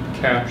YouTube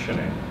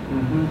captioning.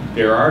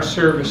 There are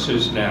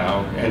services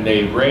now, and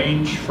they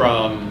range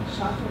from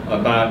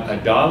about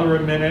 $1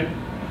 a minute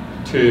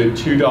to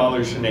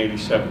 $2.87 a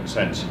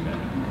minute.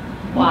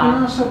 You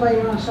can also buy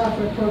your own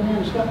software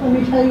programs, but let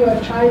me tell you,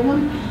 I've tried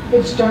them.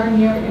 It's darn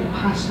near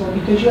impossible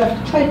because you have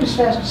to type as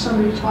fast as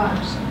somebody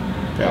talks.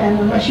 Yeah. And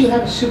unless you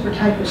have a super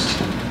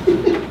typist.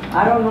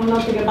 I don't know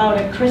nothing about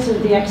it. Chris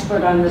is the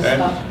expert on this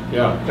stuff.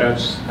 Yeah,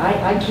 that's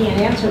I can't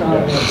answer all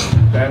this.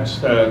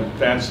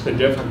 that's the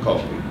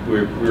difficulty.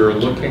 We're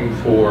looking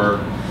for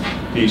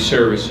these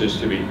services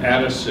to be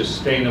at a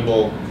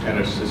sustainable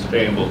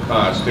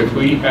cost. If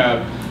we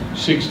have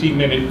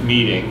 60-minute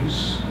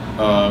meetings,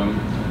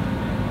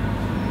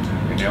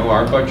 you know,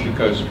 our budget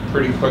goes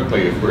pretty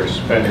quickly if we're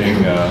spending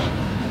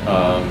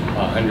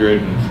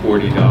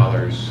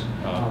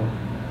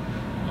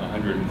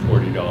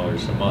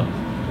 $140 a month.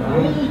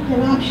 There is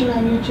an option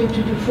on YouTube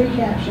to do free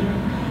captioning,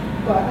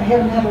 but I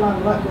haven't had a lot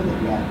of luck with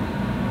it yet.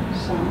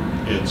 So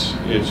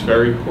It's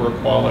very poor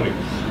quality.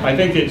 I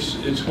think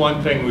it's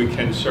one thing we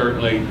can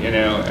certainly, you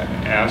know,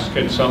 ask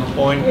at some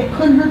point. it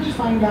couldn't hurt to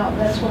find out.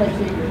 That's what I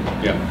figured.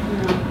 Yeah. You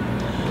know.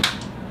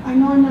 I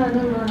know I'm not a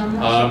member and I'm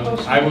not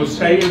supposed to. I will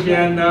say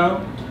again,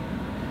 though,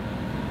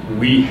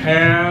 we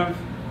have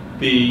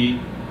the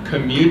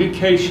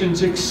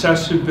Communications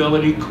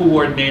Accessibility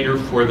Coordinator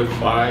for the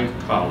 5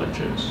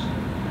 colleges.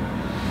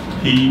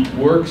 He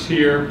works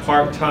here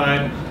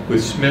part-time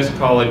with Smith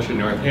College in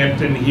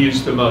Northampton. He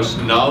is the most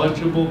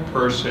knowledgeable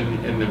person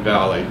in the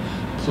Valley.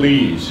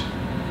 Please,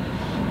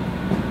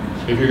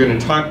 if you're going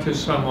to talk to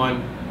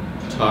someone,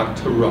 talk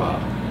to Rob.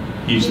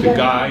 He's the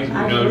guy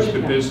who knows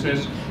the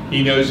business.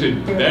 He knows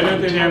it better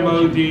than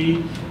MOD.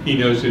 He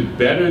knows it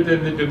better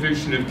than the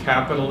Division of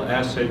Capital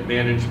Asset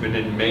Management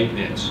and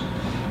Maintenance.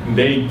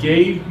 They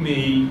gave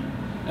me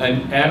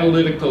an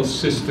analytical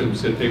systems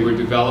that they were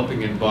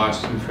developing in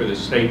Boston for the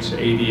state's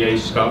ADA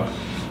stuff.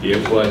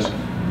 It was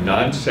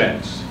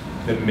nonsense.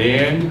 The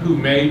man who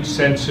made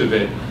sense of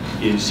it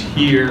is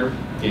here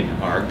in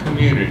our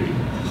community.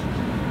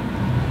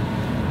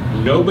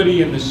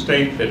 nobody in the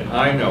state that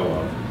I know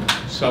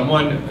of.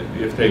 Someone,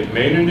 if they've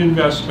made an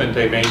investment,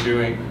 they may do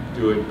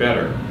it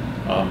better.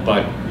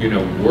 But, you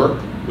know, work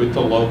with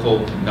the local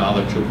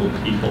knowledgeable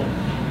people.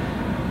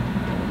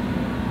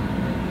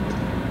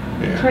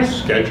 Yeah.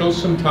 Chris. Schedule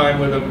some time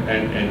with them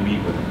and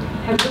meet with them.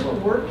 Have you ever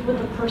worked with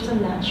the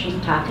person that she's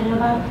talking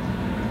about?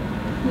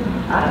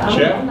 I don't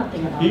Jeff, know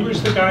nothing about he it.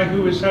 was the guy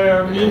who was at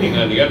our meeting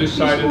on the other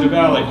side of the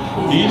valley.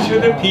 These are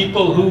the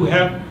people who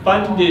have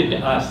funded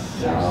us.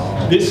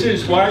 This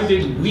is why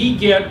did we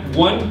get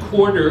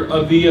 1/4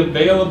 of the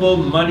available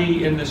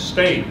money in the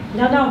state?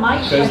 No, my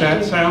question. Does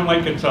that sound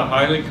like it's a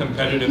highly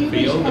competitive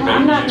field?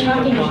 I'm not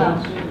talking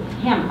about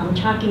him, I'm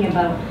talking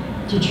about,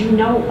 did you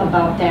know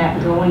about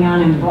that going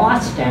on in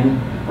Boston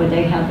where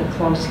they have the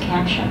closed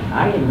caption?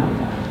 I didn't know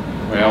that.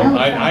 Well,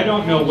 I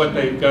don't know what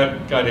they've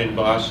got in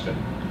Boston.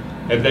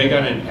 Have they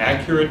got an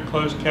accurate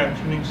closed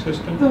captioning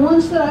system? The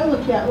ones that I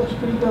looked at looks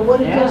pretty good.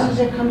 What it does is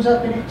it comes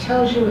up and it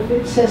tells you if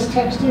it says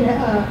text in,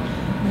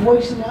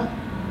 voice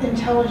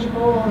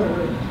intelligible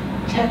or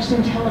text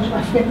intelligible.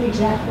 I forget the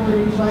exact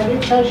wording, but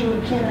it tells you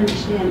it can't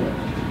understand it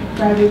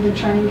rather than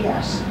try and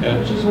guess, Yeah.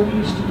 which is what it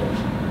used to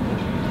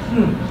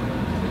do.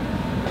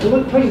 It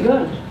looked pretty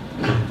good.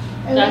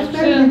 And That's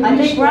better than true. I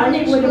think used to.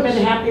 Rodney would have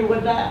been happy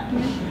with that.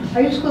 I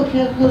used to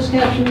close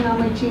captioning on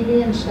my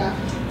TV and stuff,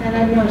 and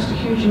I've noticed a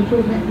huge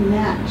improvement in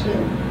that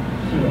too.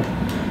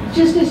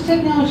 Just as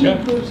technology Yeah.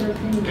 improves,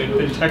 everything The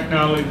improves.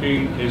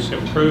 technology is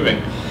improving.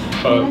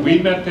 We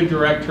met the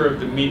director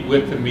of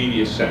with the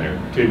media center,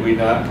 did we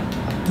not?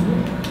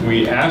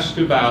 We asked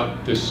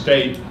about the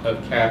state of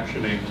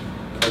captioning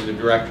from the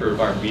director of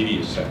our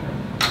media center.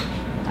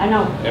 I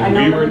know. And I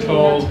know we were everything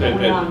told that's that-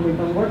 going on. We've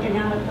been working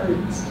on it for,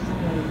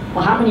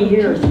 well, how many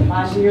years?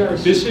 5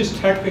 years? This is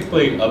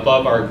technically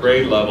above our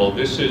grade level.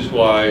 This is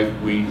why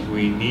we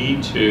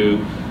need to,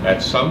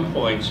 at some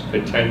points,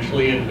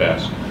 potentially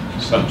invest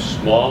some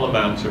small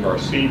amounts of our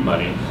seed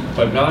money,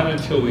 but not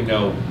until we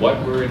know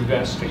what we're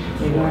investing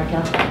You in know, for. I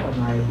got that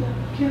one right.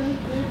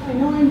 I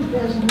know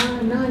as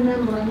a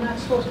non-member, I'm not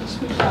supposed to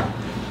speak up.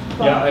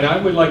 but Yeah, and I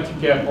would like to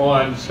get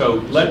on,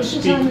 so let's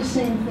This is on speak, the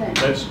same thing.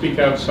 let's speak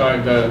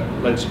outside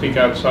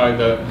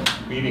the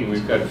meeting.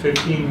 We've got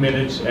 15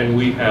 minutes and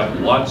we have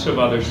lots of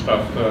other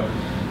stuff to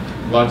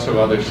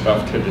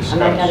discuss.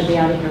 And I gotta be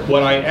out of here.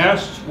 What I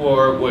asked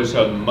for was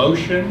a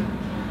motion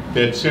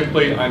that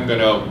simply, I'm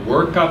gonna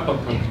work up a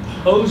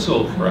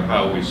proposal for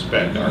how we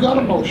spend our You got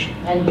a money. motion.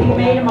 And he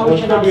made a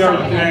motion, I'll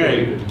second it.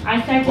 Okay,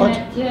 I second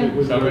it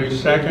too. somebody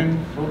second?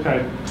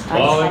 Okay. I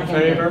All in second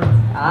it. favor?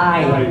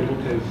 Aye. Right,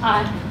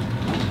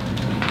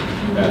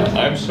 okay.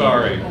 I'm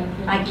sorry.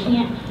 I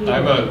can't hear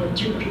I'm a- with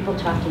two people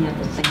talking at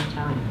the same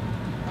time.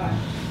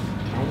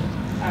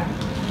 Okay?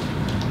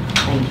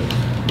 Thank you.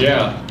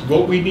 Yeah,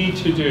 what we need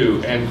to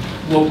do, and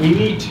what we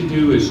need to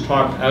do is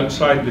talk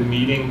outside the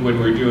meeting when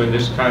we're doing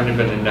this kind of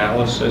an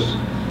analysis.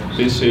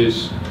 This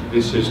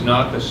is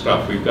not the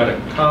stuff. We've got to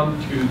come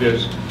to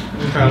this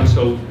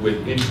council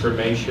with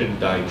information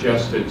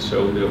digested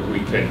so that we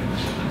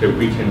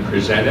can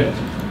present it,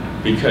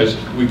 because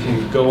we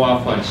can go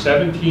off on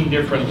 17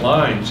 different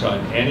lines on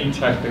any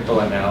technical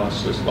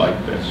analysis like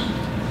this.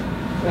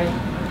 Right.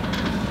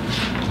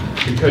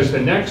 Because the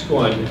next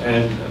one,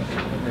 and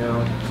you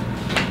know,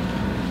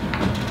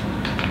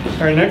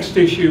 our next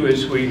issue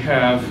is we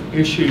have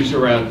issues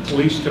around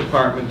police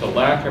department, the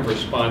lack of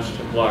response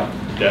to blocked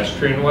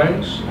pedestrian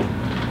ways.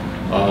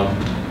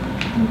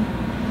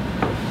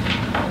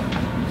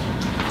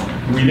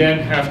 We then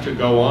have to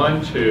go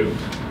on to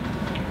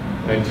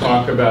and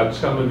talk about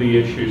some of the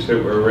issues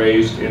that were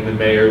raised in the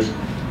mayor's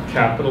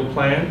capital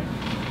plan,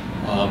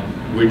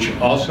 which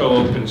also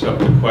opens up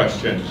the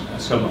questions,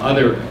 some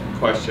other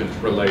questions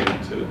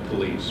related to the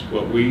police.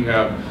 What we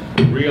have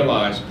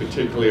realized,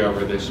 particularly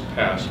over this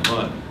past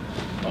month,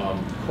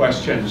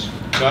 questions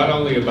not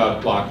only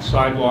about blocked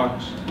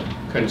sidewalks,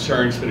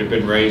 concerns that have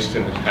been raised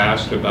in the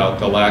past about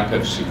the lack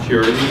of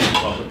security in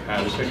public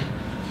housing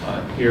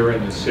here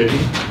in the city.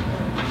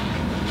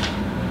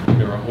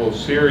 There are a whole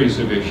series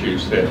of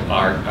issues that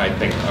I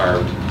think are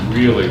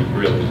really,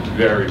 really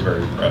very,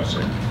 very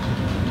pressing.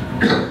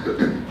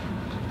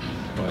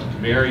 But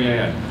Mary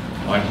Ann,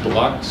 on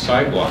blocked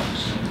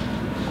sidewalks,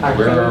 Our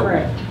where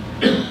are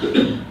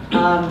favorite.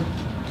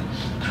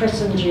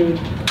 Chris and Jude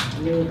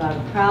knew about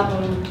a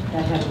problem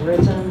that had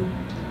arisen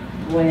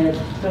with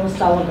Phil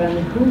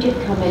Sullivan, who did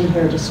come in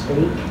here to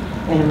speak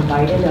and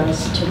invited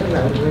us to the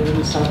Rotary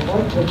and so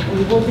forth, which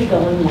we will be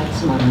going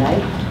next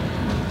Monday,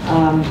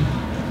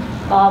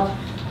 of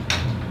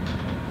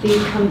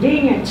the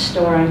convenience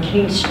store on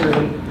King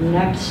Street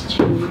next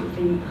to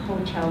the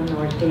Hotel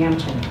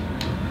Northampton,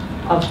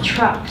 of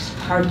trucks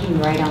parking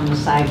right on the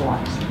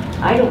sidewalks.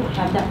 I don't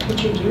have that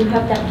picture. Do you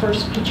have that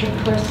first picture,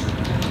 Chris?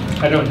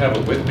 I don't have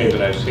it with me,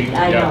 but I've seen it.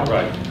 I Yeah, know.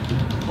 right.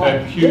 Well, A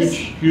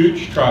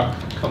huge truck,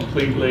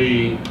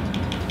 completely,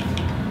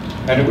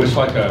 and it was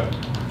like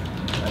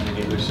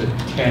it was a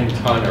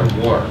 10-ton or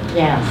more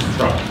Yes.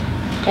 truck.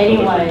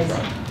 Anyways,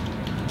 Truck.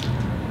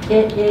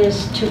 it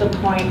is to the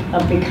point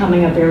of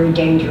becoming a very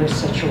dangerous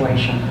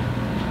situation.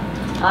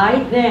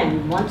 I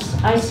then,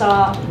 once I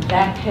saw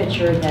that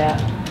picture, that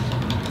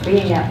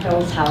being at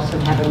Phil's house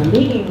and having a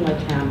meeting with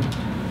him,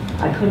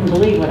 I couldn't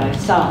believe what I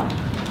saw.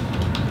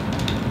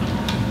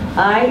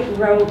 I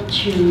wrote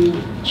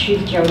to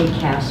Chief Jody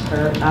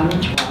Casper on the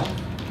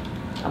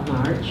 12th of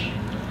March.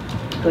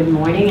 Good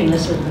morning, and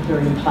this is the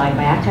reply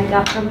back I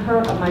got from her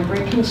of my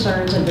great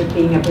concerns of it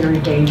being a very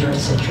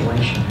dangerous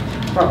situation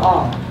for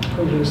all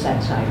who use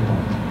that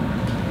sidewalk.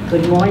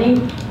 Good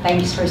morning,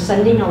 thanks for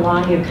sending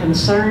along your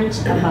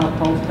concerns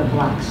about both the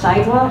blocked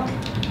sidewalk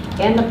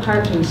and the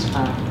parking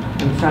spot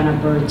in front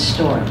of Bird's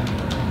store.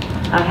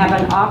 I have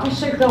an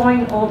officer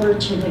going over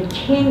to the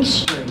King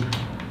Street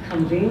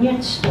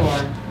convenience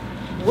store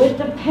with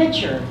the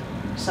picture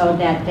so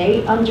that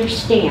they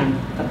understand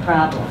the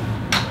problem.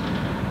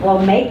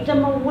 We'll make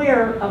them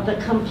aware of the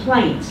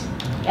complaints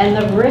and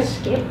the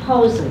risk it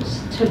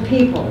poses to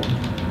people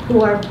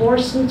who are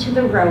forced into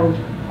the road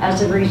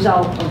as a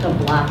result of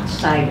the blocked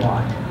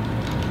sidewalk.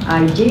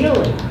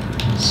 Ideally,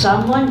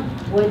 someone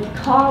would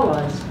call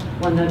us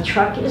when the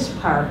truck is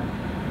parked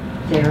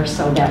there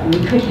so that we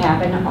could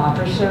have an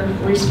officer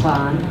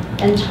respond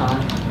and talk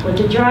with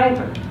the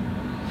driver.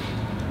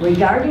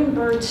 Regarding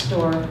Bird's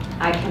store,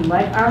 I can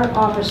let our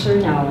officer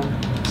know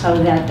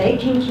so that they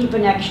can keep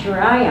an extra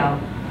eye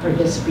out for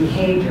this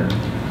behavior.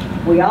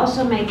 We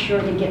also make sure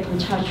to get in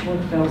touch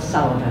with Phil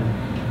Sullivan.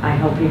 I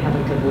hope you have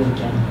a good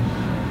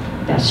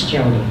weekend. Best,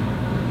 Jody.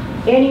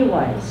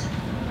 Anyways,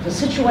 the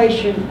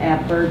situation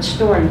at Bird's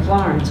store in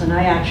Florence, and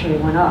I actually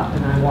went up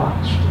and I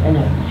watched, and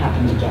it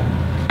happened again.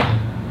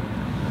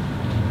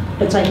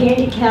 It's a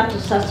handicapped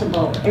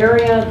accessible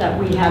area that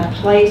we had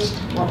placed,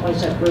 what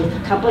was it, Ruth,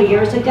 a couple of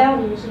years ago?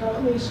 Years ago,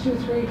 at least 2,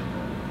 3.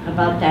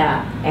 About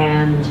that,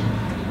 and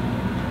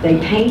they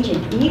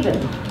painted even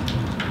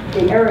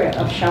the area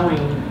of showing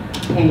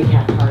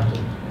handicap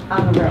parking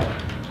on the road,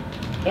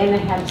 and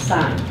it had a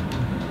sign.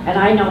 And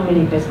I know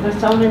many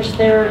business owners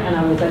there, and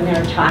I was in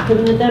there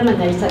talking to them, and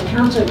they said,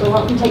 "Counselor, go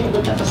up and take a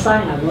look at the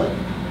sign." I looked.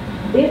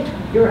 If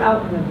you're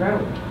out on the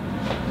road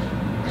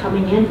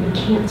coming in, you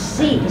can't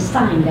see the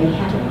sign. They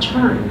had it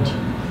turned,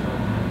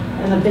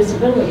 and the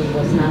visibility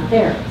was not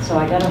there. So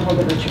I got a hold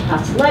of Richard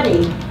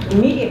Pasoletti.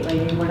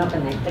 Immediately, they went up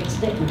and they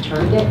fixed it and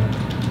turned it.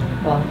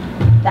 Well,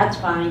 that's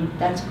fine.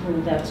 That's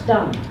cool. That's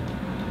done.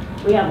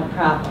 We have a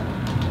problem.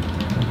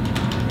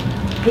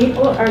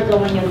 People are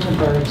going into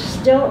Birds,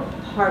 still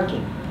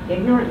parking.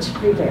 Ignorance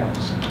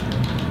prevails.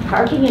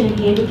 Parking in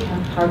a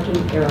handicapped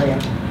parking area.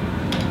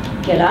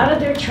 Get out of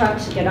their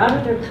trucks, get out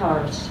of their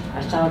cars.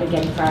 I saw it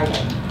again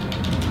Friday.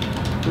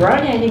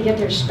 Run in and get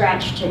their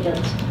scratch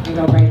tickets and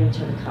go right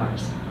into the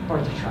cars or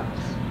the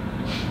trucks.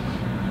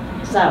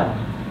 So,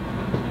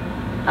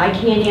 I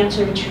can't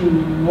answer to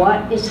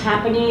what is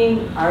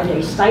happening. Are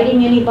they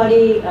citing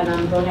anybody? And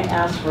I'm going to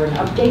ask for an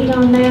update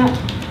on that.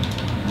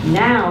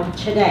 Now,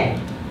 today,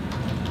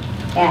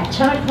 at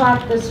 10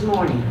 o'clock this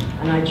morning,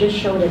 and I just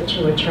showed it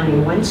to Attorney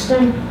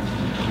Winston,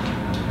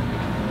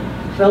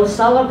 Phil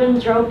Sullivan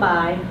drove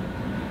by,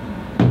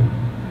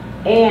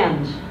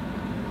 and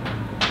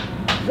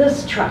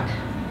this truck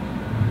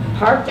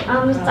parked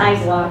on the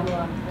sidewalk,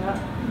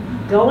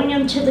 going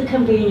into the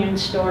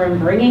convenience store and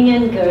bringing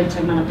in goods.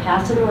 I'm going to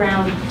pass it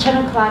around.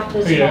 10 o'clock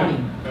this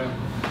morning.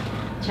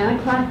 10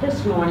 o'clock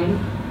this morning.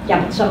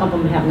 Yeah, but some of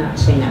them have not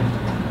seen it.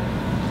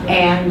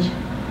 And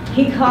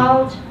he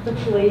called the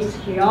police.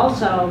 He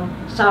also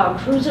saw a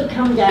cruiser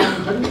come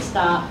down, didn't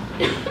stop.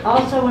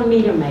 Also a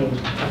meter maid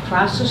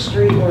across the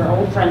street where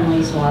Old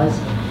Friendly's was,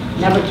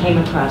 never came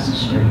across the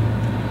street.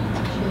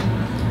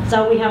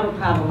 So we have a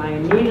problem. I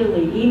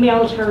immediately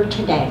emailed her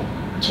today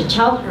to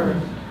tell her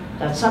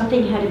that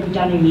something had to be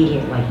done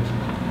immediately.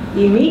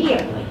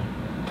 Immediately,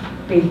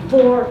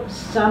 before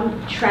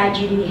some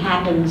tragedy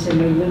happens and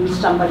we lose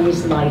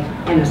somebody's life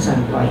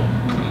innocently.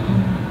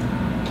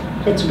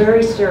 It's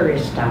very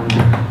serious down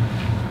there.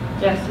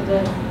 Yes, it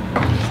is.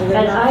 So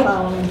they're not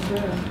following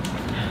through.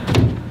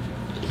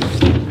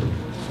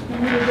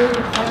 Remember they were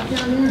parked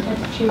down there, had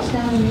to chase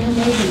down the maid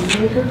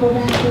and make her go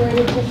back to write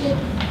a ticket?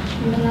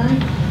 You and I?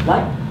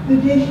 What? The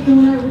day you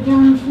and I were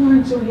down in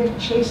Florence, so we had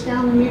to chase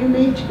down the meter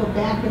maid to go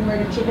back and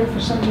write a ticket for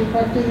somebody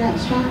parked in that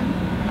spot.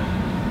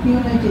 You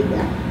and I did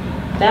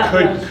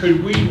that.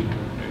 Could we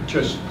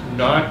just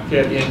not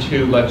get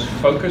into, let's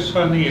focus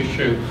on the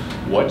issue,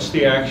 what's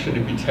the action to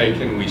be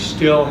taken? We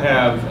still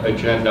have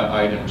agenda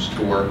items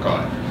to work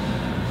on.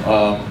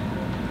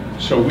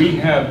 So we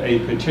have a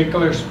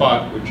particular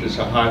spot, which is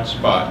a hot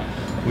spot.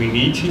 We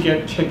need to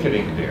get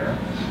ticketing there.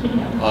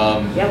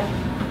 Yep.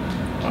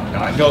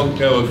 I don't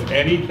know if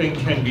anything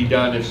can be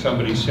done if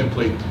somebody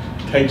simply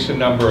takes a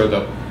number of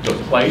the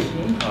plate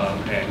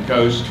and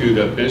goes to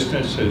the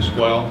business as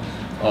well,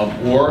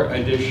 or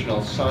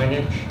additional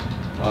signage.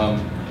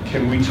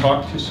 Can we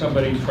talk to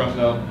somebody from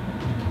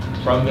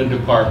the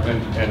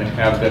department and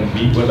have them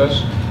meet with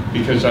us?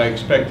 Because I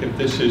expect if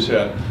this is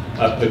a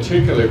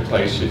particular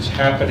place, it's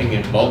happening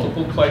in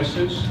multiple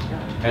places.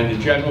 And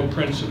the general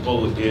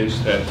principle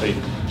is that the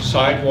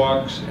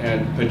sidewalks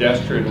and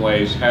pedestrian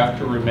ways have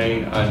to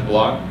remain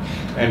unblocked.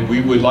 And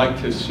we would like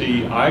to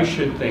see, I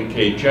should think,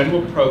 a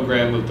general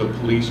program of the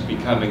police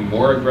becoming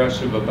more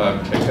aggressive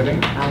about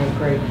ticketing. I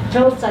agree.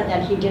 Phil said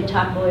that he did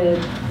talk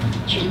with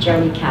Chief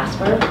Jody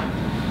Casper,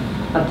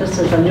 but this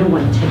is a new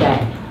one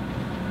today.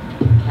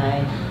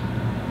 Okay?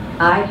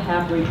 I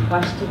have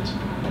requested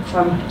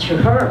to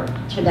her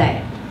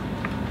today,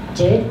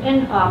 did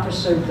an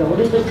officer go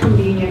to the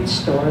convenience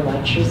store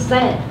like she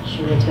said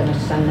she was going to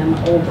send them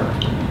over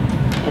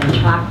and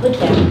talk with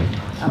them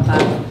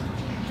about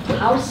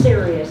how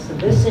serious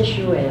this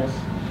issue is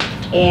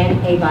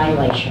and a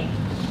violation?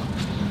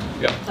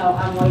 Yeah. So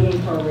I'm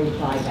waiting for a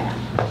reply back.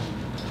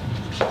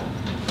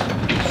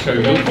 So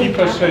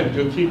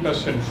you'll keep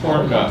us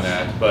informed on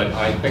that, but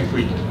I think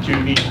we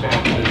do need to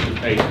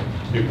anticipate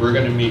that we're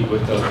going to meet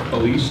with the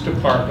police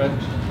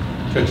department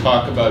to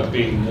talk about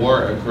being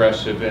more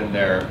aggressive in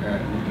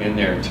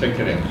their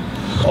ticketing.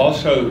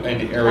 Also,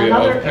 an area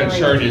of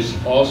concern is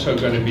also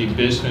going to be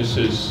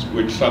businesses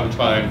which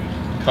sometimes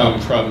come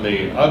from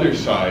the other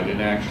side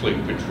and actually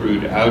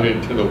protrude out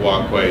into the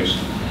walkways.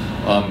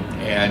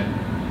 And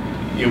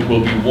it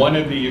will be one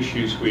of the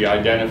issues we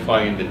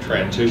identify in the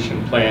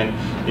transition plan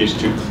is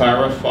to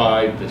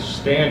clarify the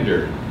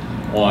standard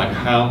on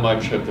how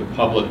much of the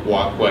public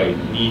walkway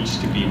needs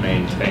to be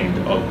maintained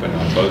open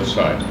on both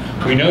sides.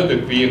 We know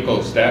that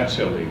vehicles, that's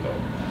illegal,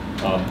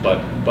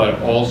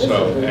 but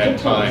also at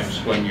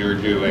times when you're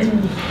doing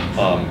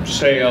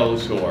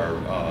sales or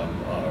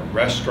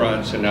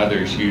restaurants and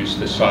others use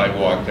the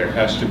sidewalk, there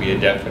has to be a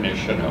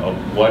definition of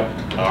what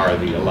are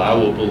the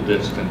allowable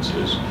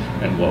distances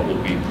and what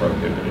will be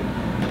prohibited.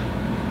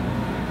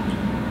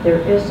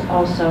 There is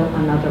also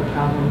another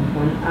problem.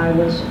 When I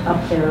was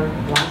up there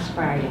last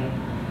Friday,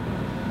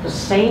 the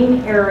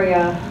same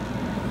area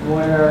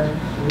where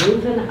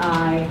Ruth and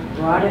I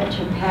brought it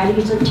to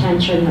Patty's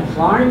attention, the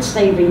Florence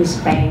Savings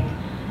Bank,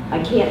 I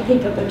can't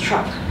think of the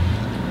truck.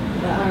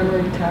 The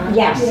armored car?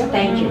 Yes,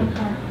 thank you.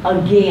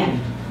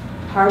 Again,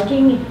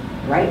 parking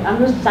right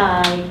on the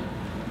side,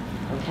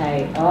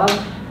 okay, of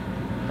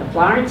the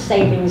Florence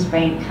Savings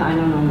Bank. I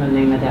don't know the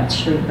name of that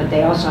street, but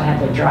they also have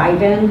the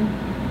drive-in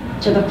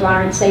to the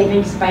Florence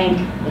Savings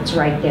Bank. It's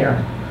right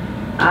there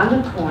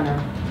on the corner.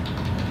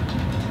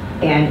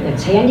 And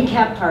it's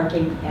handicap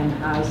parking, and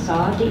I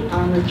saw the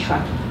armored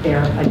truck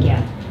there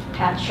again.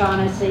 Pat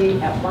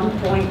Shaughnessy at one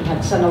point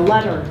had sent a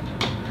letter,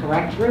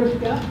 correct, Ruth,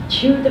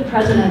 to the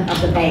president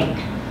of the bank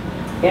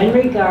in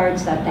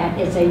regards that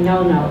is a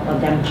no-no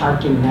of them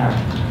parking there.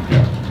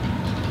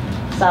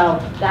 So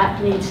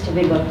that needs to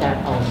be looked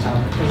at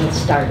also, because it's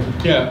starting.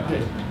 Yeah,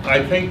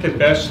 I think the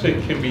best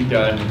that can be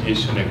done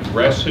is an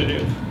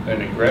aggressive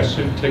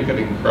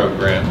ticketing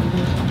program,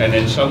 and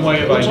in some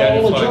way of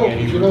identifying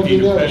any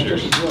repeat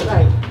offenders.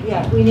 Right,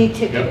 yeah, we need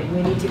ticketing,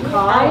 we need to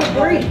call. I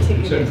agree.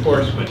 It's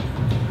enforcement.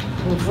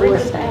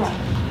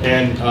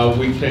 And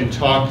we can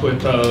talk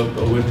with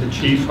the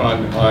chief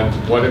on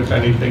what, if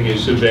anything,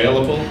 is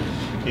available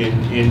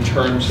in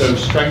terms of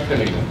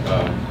strengthening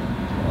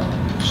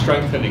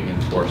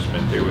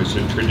enforcement. There was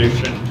a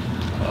tradition,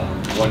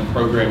 one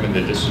program in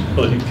the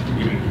disability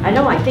community. I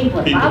know, I think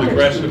what people bothers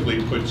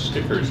aggressively put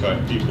stickers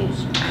on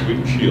people's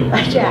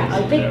windshields. Yeah,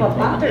 I think what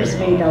bothers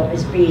me though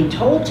is being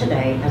told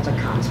today as a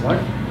counselor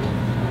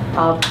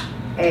of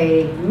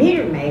a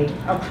meter maid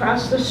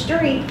across the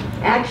street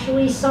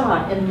actually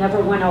saw it and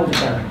never went over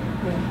there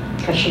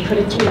because she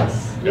couldn't tell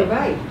us. You're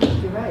right,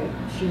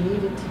 she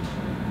needed to.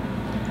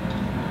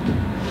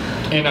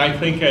 And I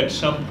think at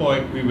some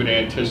point we would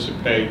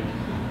anticipate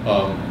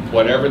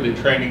whatever the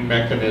training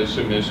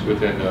mechanism is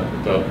within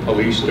the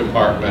police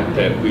department,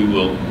 that we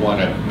will want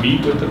to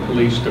meet with the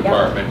police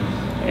department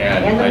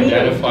and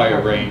identify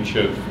a range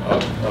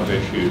of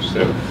issues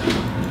that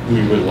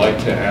we would like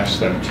to ask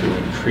them to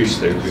increase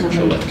their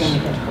vigilance.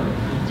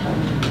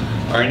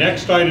 Our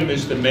next item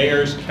is the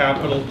mayor's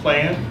capital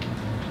plan.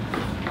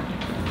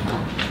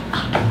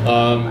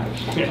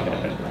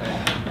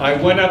 I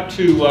went up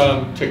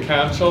to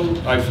council.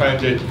 I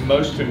found it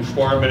most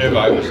informative.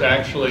 I was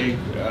actually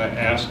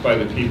asked by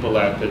the people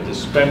at the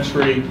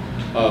dispensary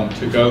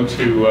to go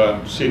to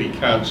city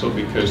council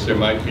because there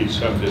might be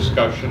some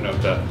discussion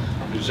of the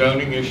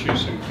zoning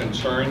issues and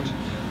concerns.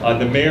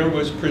 The mayor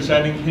was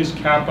presenting his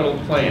capital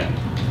plan.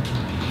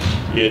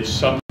 It's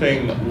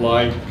something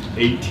like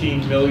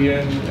 18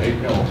 million,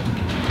 no,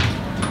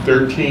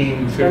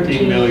 13,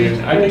 15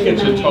 million. I think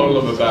it's a total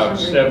of about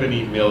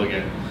 70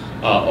 million.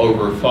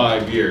 Over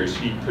 5 years.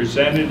 He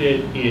presented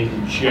it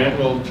in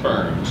general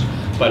terms,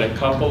 but a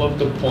couple of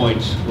the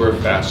points were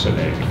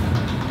fascinating.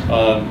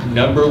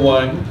 Number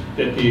one,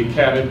 that the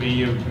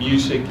Academy of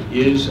Music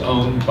is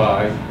owned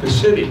by the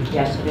city.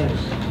 Yes, it is.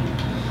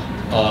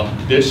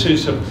 This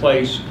is a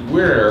place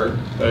where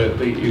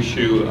the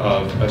issue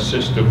of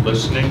assistive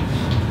listening,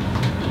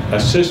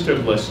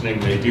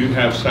 they do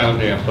have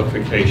sound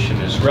amplification,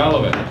 is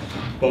relevant.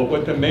 But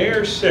what the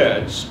mayor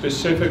said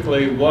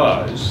specifically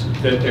was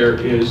that there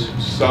is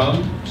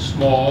some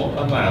small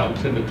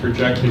amount in the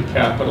projected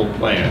capital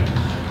plan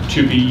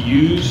to be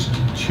used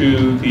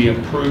to the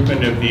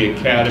improvement of the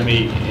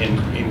academy,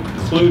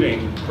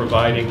 including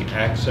providing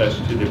access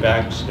to the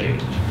backstage.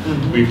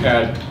 We've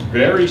had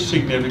very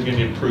significant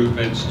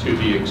improvements to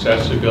the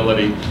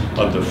accessibility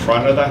of the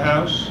front of the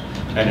house,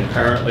 and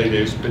apparently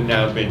there's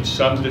now been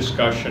some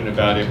discussion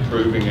about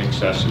improving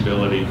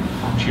accessibility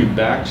to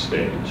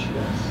backstage.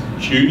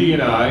 Judy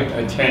and I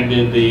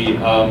attended the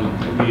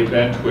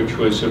event, which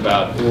was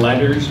about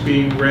letters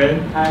being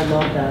read. I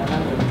love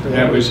that.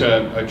 That was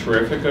a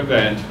terrific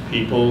event.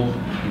 People,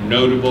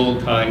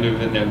 notable kind of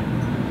and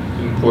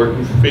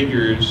important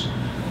figures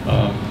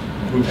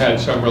who've had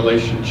some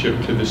relationship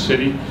to the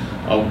city.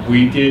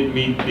 We did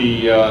meet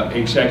the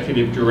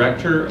executive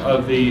director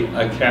of the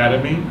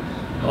academy.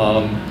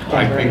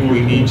 I think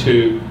we need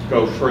to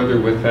go further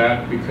with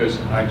that because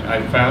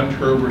I found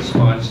her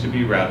response to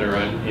be rather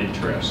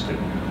uninterested.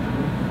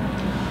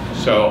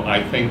 So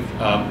I think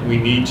we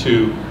need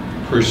to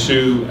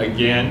pursue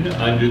again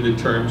under the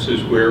terms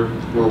as we're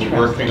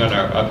working on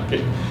our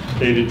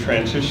updated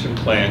transition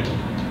plan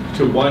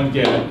to one,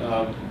 get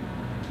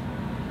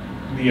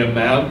the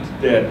amount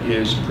that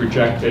is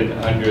projected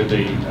under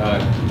the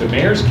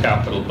mayor's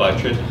capital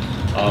budget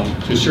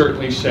to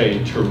certainly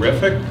say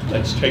terrific,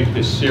 let's take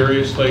this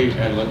seriously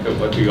and look at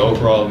what the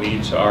overall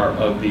needs are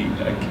of the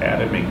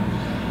academy.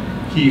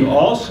 He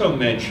also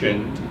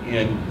mentioned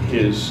in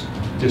his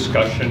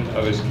discussion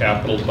of his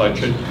capital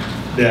budget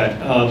that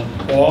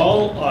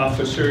all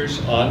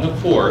officers on the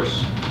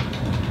force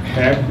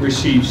have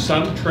received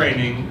some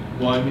training,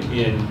 one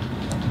in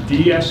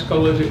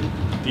de-escalation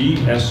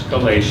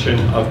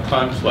of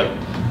conflict,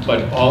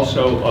 but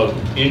also of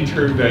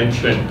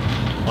intervention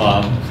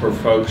for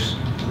folks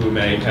who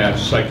may have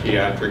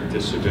psychiatric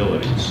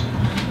disabilities.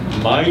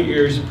 My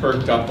ears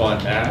perked up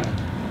on that.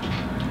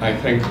 I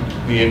think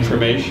the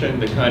information,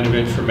 the kind of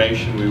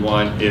information we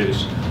want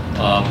is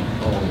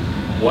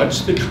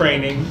what's the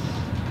training,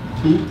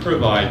 who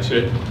provides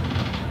it.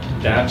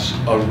 That's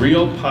a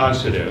real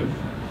positive.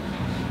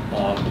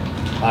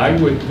 I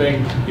would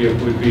think it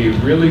would be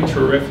really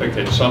terrific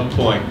at some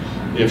point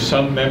if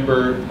some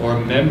member or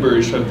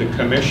members of the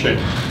commission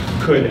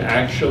could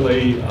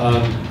actually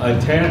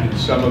attend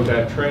some of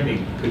that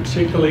training,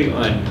 particularly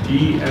on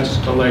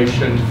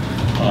de-escalation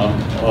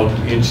of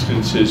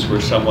instances where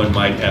someone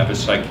might have a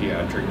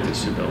psychiatric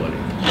disability.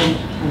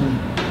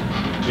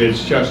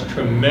 It's just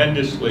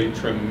tremendously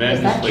Is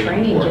that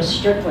training important. just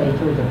strictly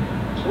through the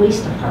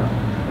police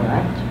department,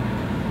 correct?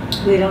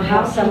 They don't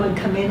have someone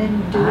come in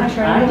and do the I don't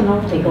training? know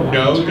if they go.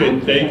 No, out of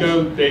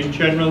town. they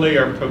generally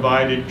are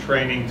provided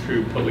training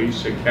through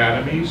police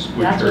academies,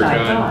 which That's are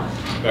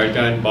what I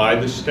done by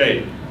the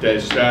state.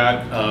 Does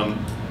that,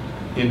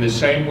 in the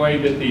same way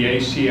that the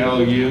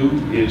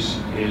ACLU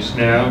is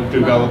now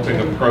developing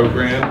a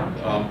program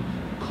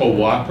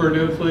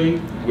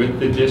cooperatively with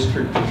the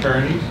district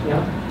attorneys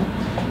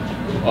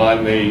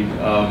on the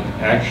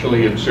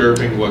actually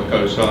observing what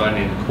goes on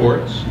in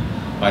courts.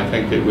 I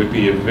think it would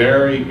be a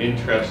very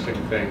interesting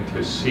thing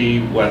to see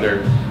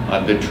whether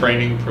the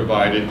training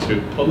provided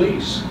to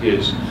police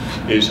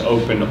is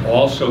open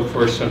also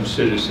for some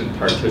citizen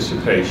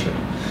participation.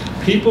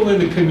 People in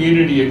the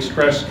community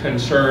expressed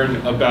concern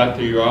about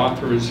the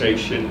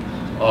authorization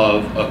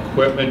of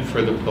equipment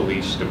for the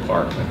police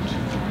department.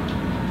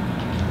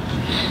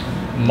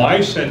 My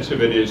sense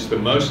of it is the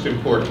most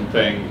important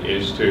thing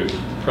is to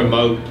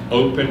promote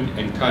open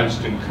and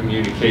constant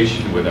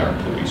communication with our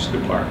police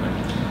department.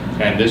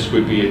 And this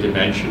would be a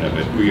dimension of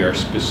it. We are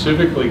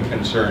specifically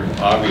concerned,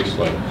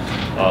 obviously,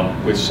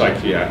 with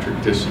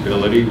psychiatric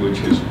disability, which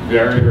is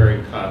very,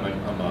 very common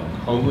among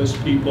homeless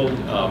people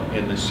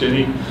in the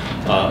city,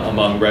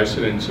 among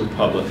residents of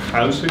public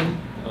housing.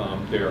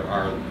 There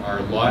are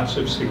lots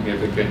of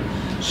significant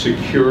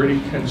security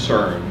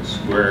concerns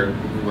where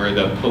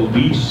the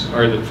police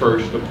are the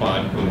first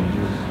upon whom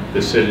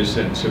the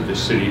citizens of the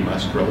city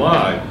must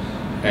rely.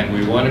 And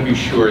we want to be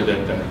sure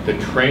that the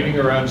training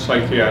around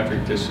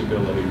psychiatric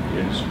disability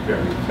is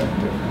very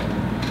effective.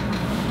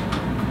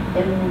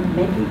 And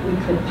maybe we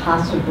could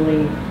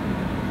possibly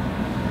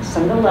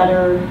send a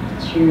letter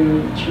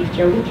to Chief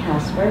Jody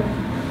Casper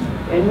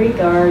in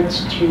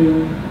regards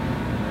to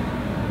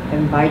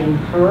inviting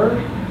her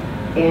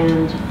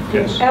and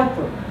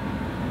whoever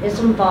is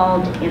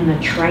involved in the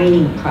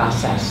training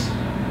process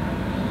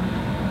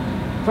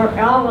for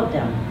all of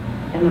them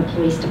in the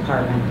police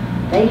department.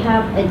 They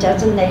have a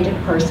designated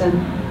person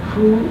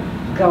who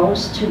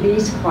goes to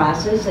these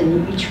classes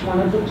and each one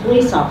of the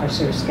police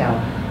officers go.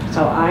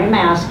 So I'm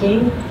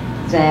asking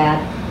that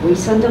we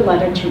send a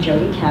letter to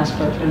Jody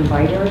Casper,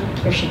 invite her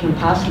if she can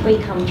possibly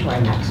come to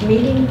our next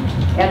meeting,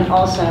 and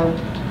also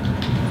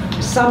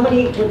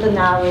somebody with the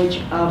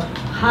knowledge of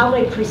how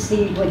they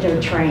proceed with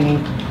their training.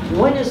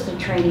 When is the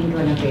training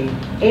going to be?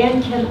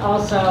 And can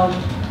also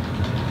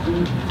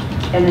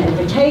an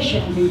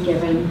invitation be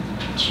given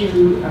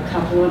to a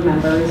couple of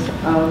members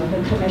of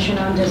the Commission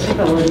on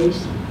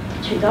Disabilities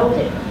to go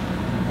there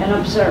and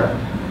observe.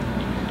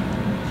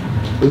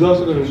 I was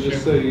also going to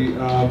just say,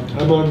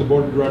 I'm on the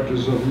board of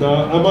directors of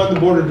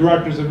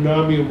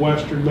NAMI of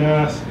Western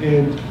Mass,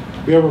 and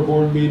we have a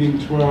board meeting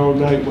tomorrow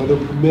night, weather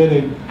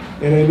permitting,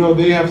 and I know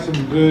they have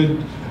some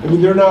good I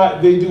mean,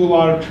 they do a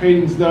lot of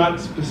trainings, not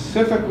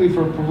specifically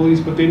for police,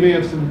 but they may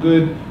have some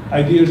good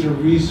ideas or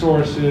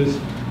resources,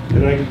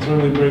 and I can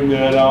certainly bring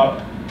that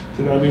up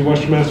to NAMI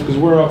Western Mass, because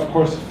we're of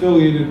course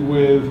affiliated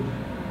with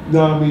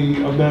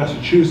NAMI of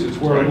Massachusetts.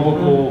 We're a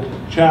local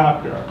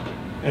chapter,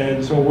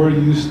 and so we're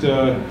used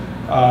to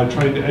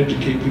trying to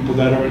educate people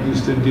that aren't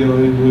used to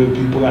dealing with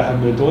people that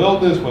have mental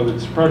illness, whether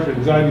it's depression,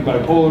 anxiety,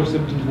 bipolar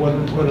symptoms,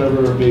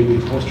 whatever it may be,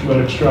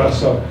 post-traumatic stress.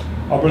 So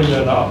I'll bring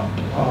that up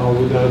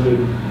with them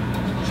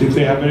and see if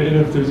they have it, and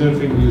if there's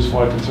anything useful,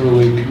 I can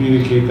certainly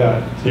communicate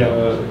that.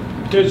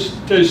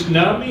 Does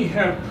NAMI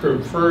have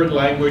preferred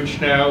language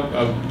now?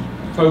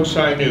 Folks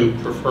I knew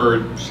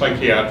preferred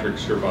psychiatric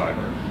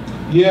survivor.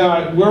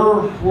 Yeah,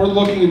 we're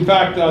looking. In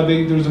fact,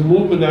 there's a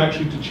movement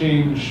actually to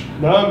change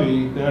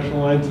NAMI,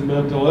 National Alliance of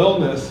Mental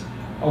Illness,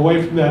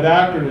 away from that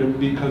acronym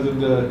because of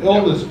the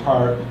illness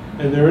part,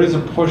 and there is a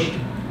push.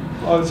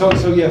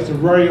 So yes, they're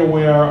very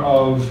aware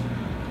of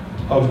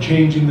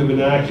changing the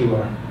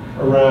vernacular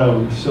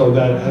around so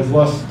that it has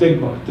less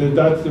stigma.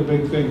 That's the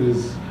big thing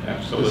is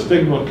the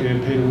stigma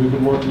campaign, and we've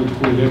been working with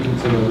Queen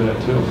Dickinson on that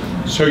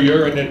too. So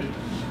you're in it.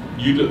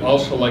 You'd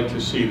also like to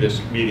see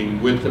this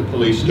meeting with the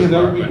police department,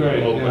 that would be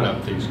great, open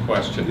up these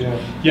questions.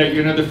 Yeah,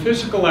 you know, the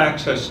physical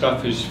access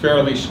stuff is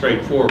fairly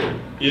straightforward.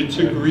 It's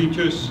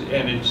egregious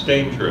and it's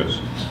dangerous,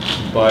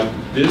 but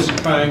this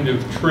kind of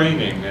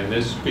training and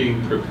this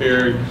being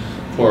prepared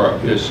for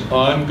this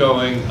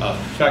ongoing,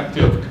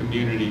 effective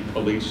community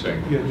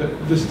policing. Yeah,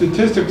 the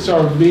statistics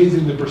are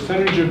amazing. The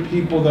percentage of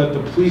people that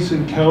the police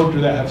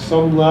encounter that have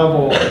some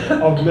level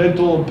of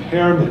mental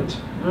impairment,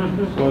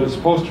 whether it's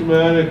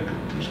post-traumatic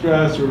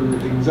stress or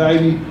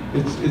anxiety,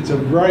 it's a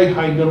very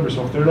high number.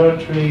 So if they're not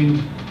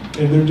trained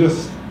and they're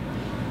just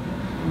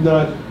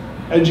not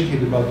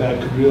educated about that,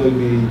 it could really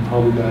be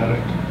problematic.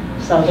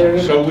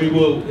 So we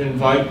will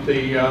invite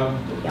the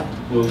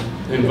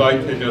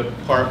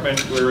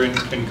department. We're in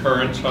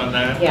concurrence on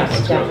that.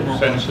 Yes, definitely.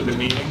 Sense of the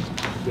meeting.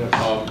 Yes.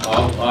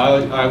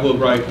 I will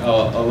write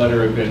a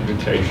letter of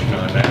invitation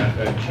on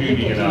that.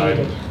 Judy and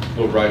I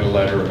will write a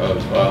letter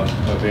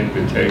of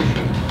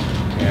invitation,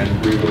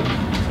 and we will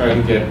try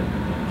to get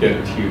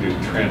it to you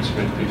to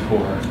transmit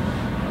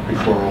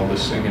before all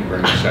this singing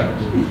breaks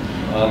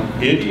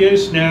out. It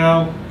is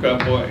now.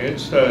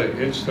 It's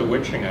the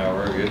witching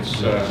hour.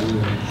 It's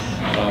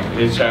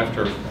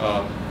after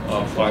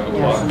 5 o'clock.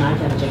 Yes, and I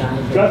gotta get on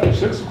It's after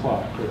 6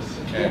 o'clock, Chris.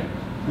 Okay.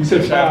 You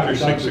said It's after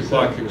 6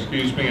 o'clock,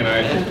 excuse me, and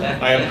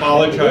I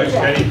apologize to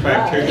any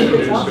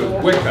practitioners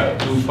of Wicca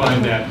who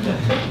find that.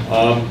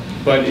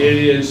 But it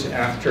is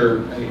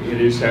after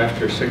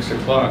 6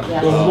 o'clock.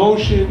 Yes. The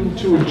motion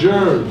to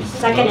adjourn.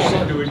 Second.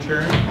 Motion to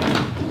adjourn.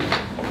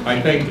 I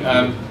think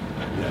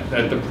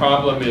that the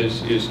problem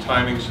is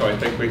timing, so I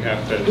think we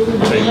have to Do we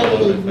take have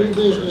all any the new things.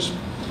 business?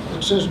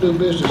 It says new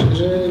business. Is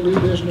there any new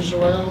business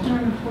around?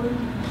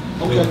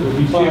 Okay, It'll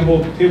be fine.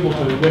 table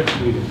to the next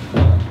meeting.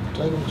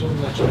 Table to the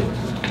next week.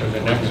 For the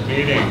next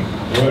meeting.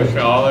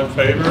 All in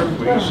favor,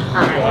 please.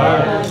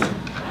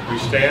 Aye. We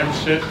stand,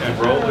 sit, and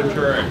roll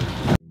adjourn.